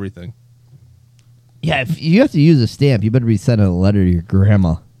mailed everything. Yeah, if you have to use a stamp, you better be sending a letter to your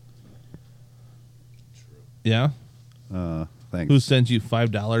grandma. Yeah? Thanks. Who sends you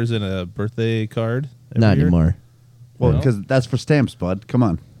 $5 in a birthday card? every Not year? anymore. Well, No? because that's for stamps, bud. Come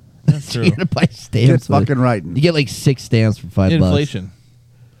on. That's You true. gotta buy Get stamps. with it. fucking writing. You get like 6 stamps for $5. Inflation.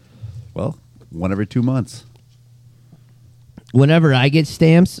 Well, one every 2 months. Whenever I get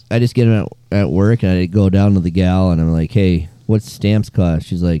stamps, I just get them at work, and I go down to the gal, and I'm like, "Hey, what's stamps cost?"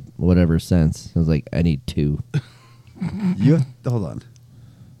 She's like, "Whatever cents." I was like, "I need 2." Hold on.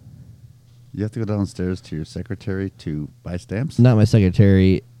 You have to go downstairs to your secretary to buy stamps? Not my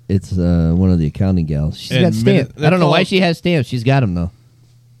secretary. It's one of the accounting gals. She's And got stamps. minute- I don't know why that's all- she has stamps. She's got them though.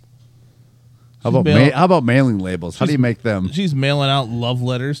 How about mailing labels? How do you make them? She's mailing out love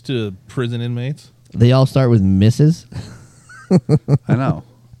letters to prison inmates. They all start with Mrs. I know.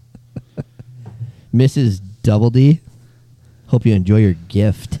 Mrs. Double D. Hope you enjoy your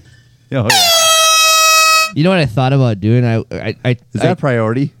gift. Oh, yeah. You know what I thought about doing? Is that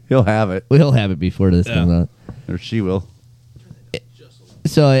priority? He'll have it. We'll have it before this Yeah. comes out. Or she will.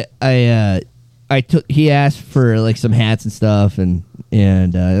 So I took. He asked for like some hats and stuff, and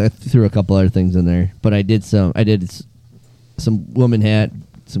I threw a couple other things in there. But I did some woman hat,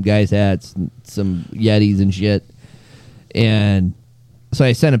 some guys hats, and some Yetis and shit. And so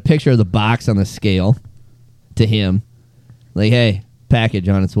I sent a picture of the box on the scale to him, like, "Hey, package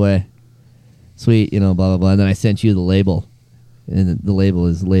on its way." Sweet, blah blah blah. And then I sent you the label, and the label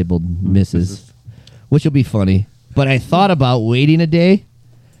is labeled Mrs., which will be funny. But I thought about waiting a day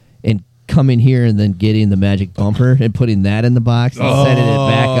and coming here and then getting the magic bumper and putting that in the box and sending it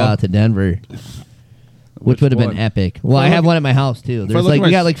back out to Denver, which would have been one? epic. Well, I look have at- one at my house too. I There's look like at we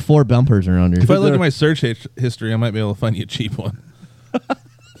my got like 4 bumpers around here. If I look at my search history, I might be able to find you a cheap one. That's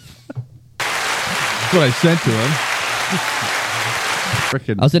what I sent to him.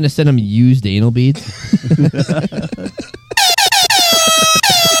 Frickin' I was going to send him used anal beads.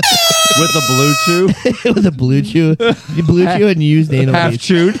 with the blue chew. With a blue chew. You blue chew and used anal Half beads.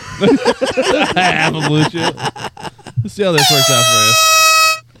 chewed. I have a blue chip. Let's see how this works out for you.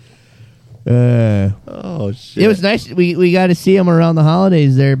 Oh shit! It was nice. We got to see him around the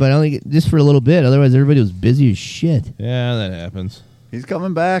holidays there, but only just for a little bit. Otherwise, everybody was busy as shit. Yeah, that happens. He's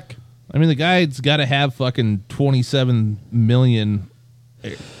coming back. I mean, the guy's got to have fucking 27 million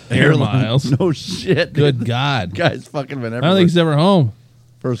air miles. No shit. Good God. Guy's fucking been I everywhere. don't think he's ever home.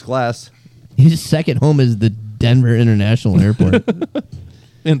 First class. His second home is the Denver International Airport.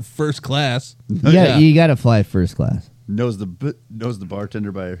 In first class. You got to fly first class. Knows the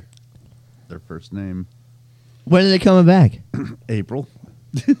bartender by their first name. When are they coming back? April.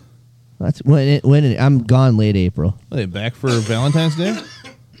 That's when I'm gone late April. Are they back for Valentine's Day?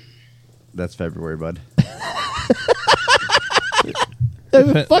 That's February, bud.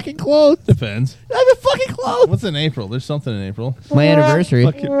 I'm fucking close. Depends. I'm fucking close. What's in April? There's something in April. My anniversary.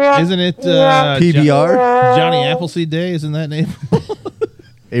 Isn't it PBR? Johnny Appleseed Day? Isn't that in April?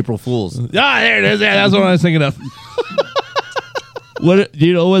 April Fools. There it is. Yeah, that's what I was thinking of. What do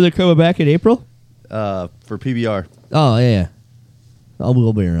you know when they're coming back in April? For PBR. Oh yeah.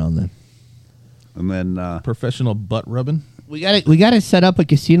 We'll be around then. And then Professional butt rubbing. We gotta set up a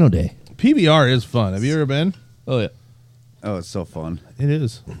casino day. PBR is fun. Have you ever been? Oh yeah. oh, it's so fun. It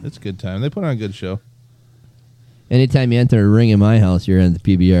is. It's a good time. They put on a good show. Anytime you enter a ring in my house, you're in the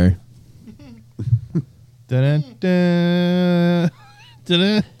PBR. Dun-dun-dun.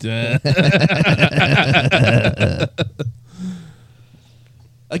 Dun-dun-dun.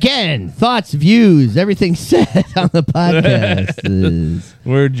 Again, thoughts, views, everything said on the podcast is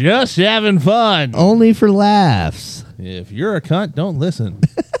We're just having fun. only for laughs. If you're a cunt, don't listen.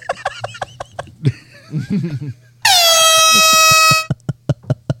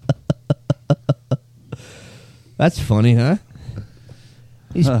 That's funny, huh?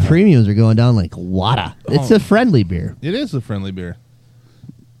 These premiums are going down like water. It's a friendly beer. It is a friendly beer.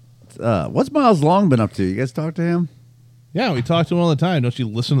 What's Miles Long been up to? You guys talk to him? Yeah, we talk to him all the time. Don't you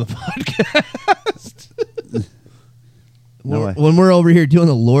listen to the podcast? No, When we're over here doing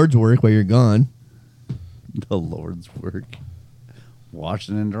the Lord's work while you're gone. the Lord's work.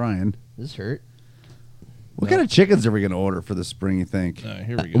 Washing and drying. This hurt. What kind of chickens are we going to order for the spring, you think?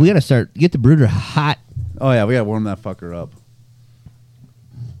 Here we go. We gotta get the brooder hot. Oh, yeah, we got to warm that fucker up.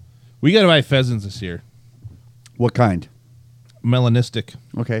 We got to buy pheasants this year. What kind? Melanistic.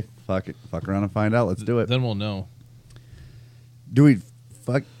 Okay, fuck it. Fuck around and find out. Let's do it. Then we'll know. Do we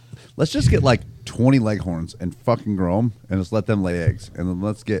fuck? Let's just get like 20 leghorns and fucking grow them and just let them lay eggs. And then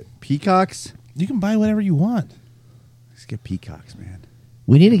let's get peacocks. You can buy whatever you want. Let's get peacocks, man.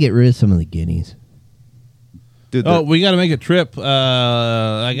 We need to get rid of some of the guineas. Dude, Oh, we got to make a trip.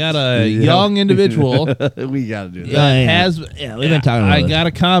 I got a young individual we got to do that. Yeah. has. We've been talking about I this. got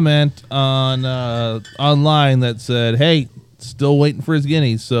a comment on online that said, "Hey, still waiting for his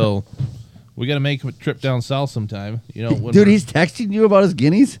guineas." So we got to make a trip down south sometime. You know, when Dude, we're- he's texting you about his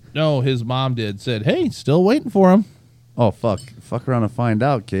guineas? no, his mom did. Said, "Hey, still waiting for him." Oh, fuck. Fuck around and find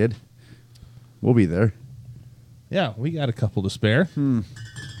out, kid. We'll be there. Yeah, we got a couple to spare.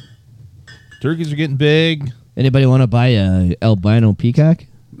 Turkeys are getting big. Anybody want to buy a albino peacock?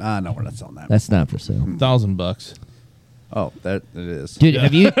 No, we're not selling that. That's not for sale. $1,000. Oh, that it is. Dude,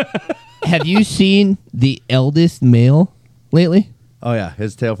 have you seen the eldest male lately? Oh, yeah.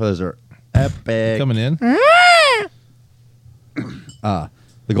 His tail feathers are epic. Coming in. The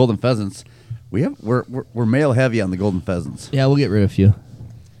golden pheasants. We're male heavy on the golden pheasants, Yeah, we'll get rid of a few.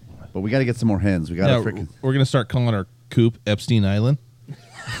 but we got to get some more hens. We got Yeah, to freaking. we're gonna start calling our coop Epstein Island.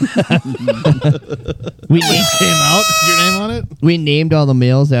 We named, Came out. Your name on it? we named all the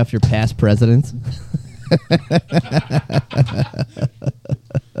males after past presidents.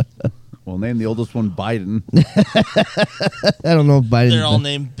 We'll name the oldest one Biden. I don't know if Biden. They're all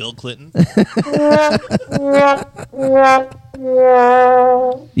named Bill Clinton.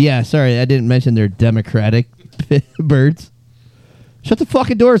 Yeah, sorry, I didn't mention they're Democratic birds. Shut the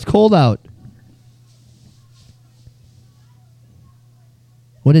fucking door. It's cold out.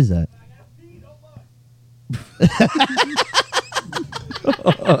 What is that?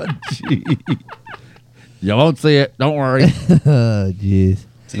 Gee. You won't see it. Don't worry. Oh, jeez.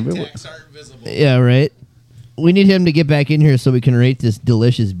 Tic-tacs aren't visible. Yeah, right. We need him to get back in here so we can rate this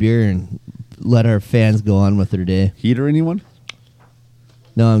delicious beer and let our fans go on with their day. Heater, anyone?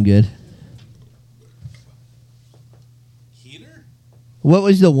 No, I'm good. Heater? What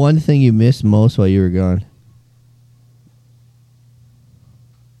was the one thing you missed most while you were gone?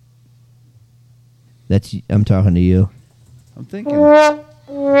 I'm talking to you. I'm thinking. It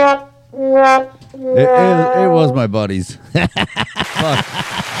was my buddies. Fuck.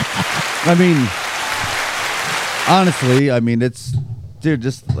 I mean, honestly, it's, dude,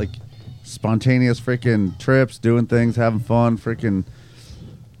 just like spontaneous freaking trips, doing things, having fun, freaking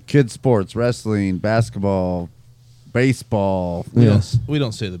Kids sports, wrestling, basketball, baseball. Yes. We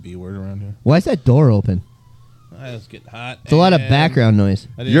don't say the B word around here. Why is that door open? It's getting hot. It's a lot of and background noise.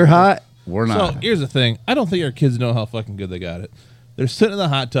 I didn't- You're hot. We're not. So here's the thing. I don't think our kids know how fucking good they got it. They're sitting in the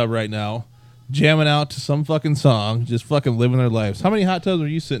hot tub right now, jamming out to some fucking song, just fucking living their lives. How many hot tubs were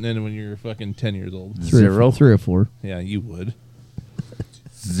you sitting in when you were fucking 10 years old? Zero. 3 or 4. Yeah, you would.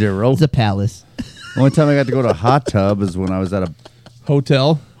 Zero. It's a palace. The only time I got to go to a hot tub is when I was at a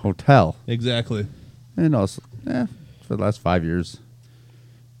Hotel. hotel. Exactly. And also, for the last 5 years,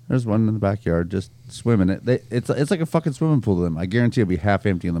 there's one in the backyard just swimming it. It's like a fucking swimming pool to them. I guarantee it'll be half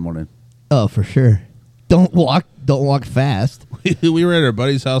empty in the morning. Oh, for sure. Don't walk fast. We were at our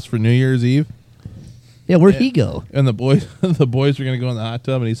buddy's house for New Year's Eve, Yeah, where'd he go? and the boys were going to go in the hot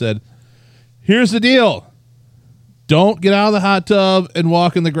tub, and he said, "Here's the deal. Don't get out of the hot tub and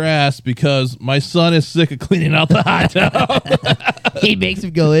walk in the grass because my son is sick of cleaning out the hot tub." He makes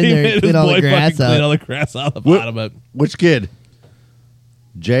him go in He there made and his clean all boy the grass fucking clean all out. the grass out of the bottom of it. Which kid?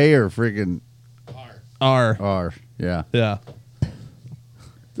 Jay or freaking R. R? Yeah. Yeah.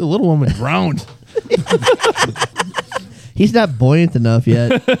 The little woman drowned. He's not buoyant enough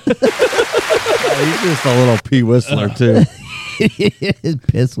yet. He's just a little pee whistler, too.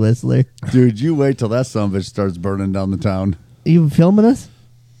 Piss whistler. Dude, you wait till that son of a bitch starts burning down the town. You filming us?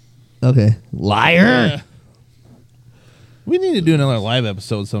 Okay. Liar. Yeah. We need to do another live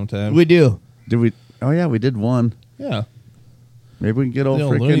episode sometime. We do. Did we? Oh, yeah, we did one. Yeah. Maybe we can get old The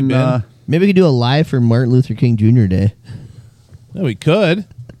old loony freaking. bin. Maybe we could do a live for Martin Luther King Jr. Day. Yeah, we could.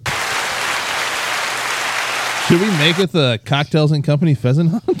 Should we make it the Cocktails and Company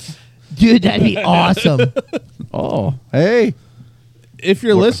pheasant hunt? Dude, that'd be awesome. Oh, hey. If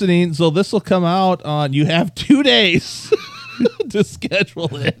you're listening, so this will come out on, you have 2 days to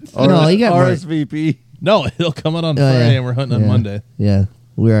schedule it. No, you got more. RSVP. No, it'll come out on Oh, Friday yeah. and we're hunting on Yeah. Monday. Yeah,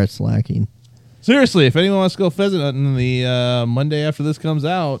 we are slacking. Seriously, if anyone wants to go pheasant hunting the Monday after this comes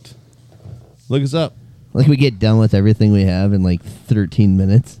out, look us up. Like we get done with everything we have in like 13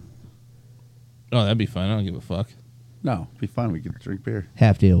 minutes. Oh, that'd be fine. I don't give a fuck. No, be fine. We can drink beer.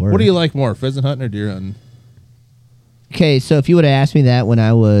 Half day of work. What do you like more, pheasant hunting or deer hunting? Okay, so if you would have asked me that when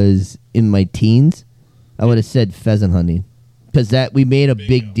I was in my teens, I would have said pheasant hunting. Because that we made a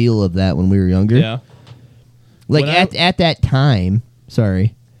big deal of that when we were younger. Yeah. Like When at that time,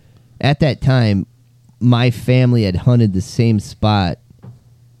 at that time, my family had hunted the same spot,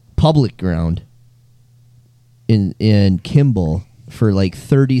 public ground, in Kimball for like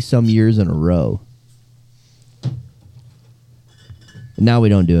 30 some years in a row. Now we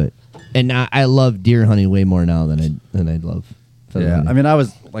don't do it, and now I love deer hunting way more now than I love pheasant Yeah, hunting. I mean, I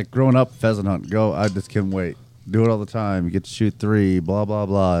was like growing up pheasant hunt. Go, I just couldn't wait. Do it all the time. You get to shoot 3, blah blah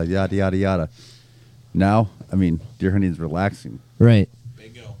blah, yada yada yada. Now, I mean, deer hunting is relaxing. right.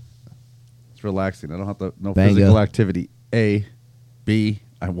 Bingo. It's relaxing. I don't have to no Bango. physical activity. A, B.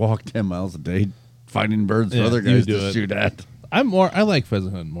 I walk 10 miles a day, finding birds Yeah, for other you guys do to it. shoot at. I like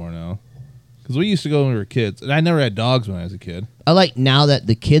pheasant hunting more now. Because we used to go when we were kids. And I never had dogs when I was a kid. I like now that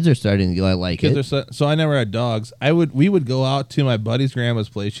the kids are starting to go. I like Kids it. are so I never had dogs. We would go out to my buddy's grandma's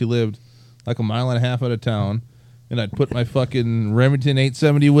place. She lived like a mile and a half out of town. And I'd put my fucking Remington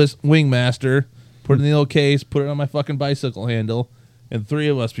 870 Wingmaster, put it in the old case, put it on my fucking bicycle handle, and 3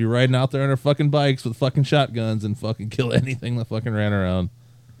 of us be riding out there on our fucking bikes with fucking shotguns and fucking kill anything that fucking ran around.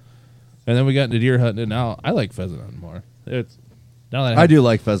 And then we got into deer hunting, and now I like pheasant hunting more. It's now that I do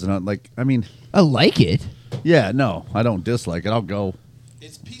like pheasant hunt. Like, I mean, I like it. yeah, no, I don't dislike it. I'll go.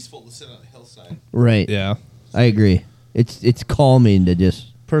 It's peaceful to sit on a hillside. Right. Yeah. I agree. It's calming to just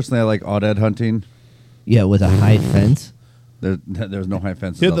Personally, I like odd hunting. with a high fence. There's no high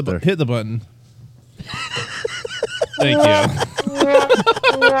fences Hit out there. hit the button. Thank you.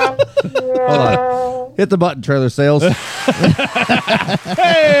 Hold on. Hit the button, trailer sales. Hey,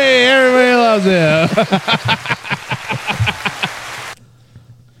 everybody loves it.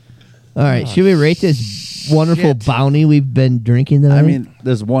 All right, should we rate this wonderful shit. bounty we've been drinking tonight? I mean,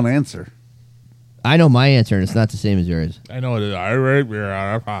 there's one answer. I know my answer, and it's not the same as yours. I know it is. I rate beer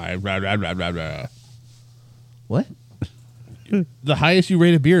out of 5. Blah, blah, blah, blah, blah. What? The highest you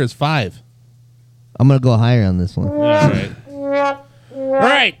rate a beer is 5. I'm gonna go higher on this one. All right. All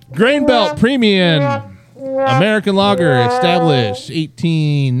right. Grain Belt Premium American Lager, established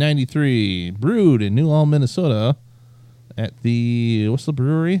 1893, brewed in New Ulm, Minnesota, at the what's the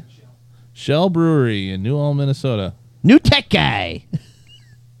brewery? Shell Brewery in New Ulm, Minnesota. New tech guy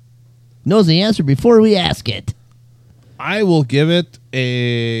knows the answer before we ask it. I will give it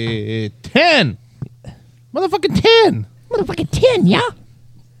a 10. Motherfucking 10. Motherfucking 10, yeah.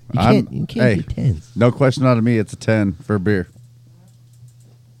 You I'm- can't hey. do tens. No question out of me. It's a 10 for beer.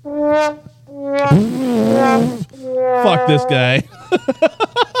 Fuck this guy.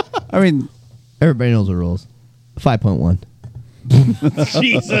 I mean, Everybody knows the rules. 5.1.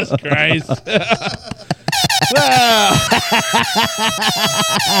 Jesus Christ.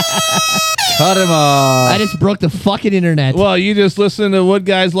 cut him off. I just broke the fucking internet. Well, you just listened to Wood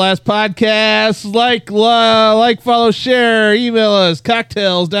Guy's last podcast. Like, follow, share. Email us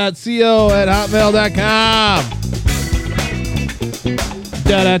cocktails.co@hotmail.com.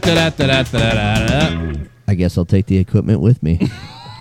 Da-da-da-da-da-da-da-da. I guess I'll take the equipment with me.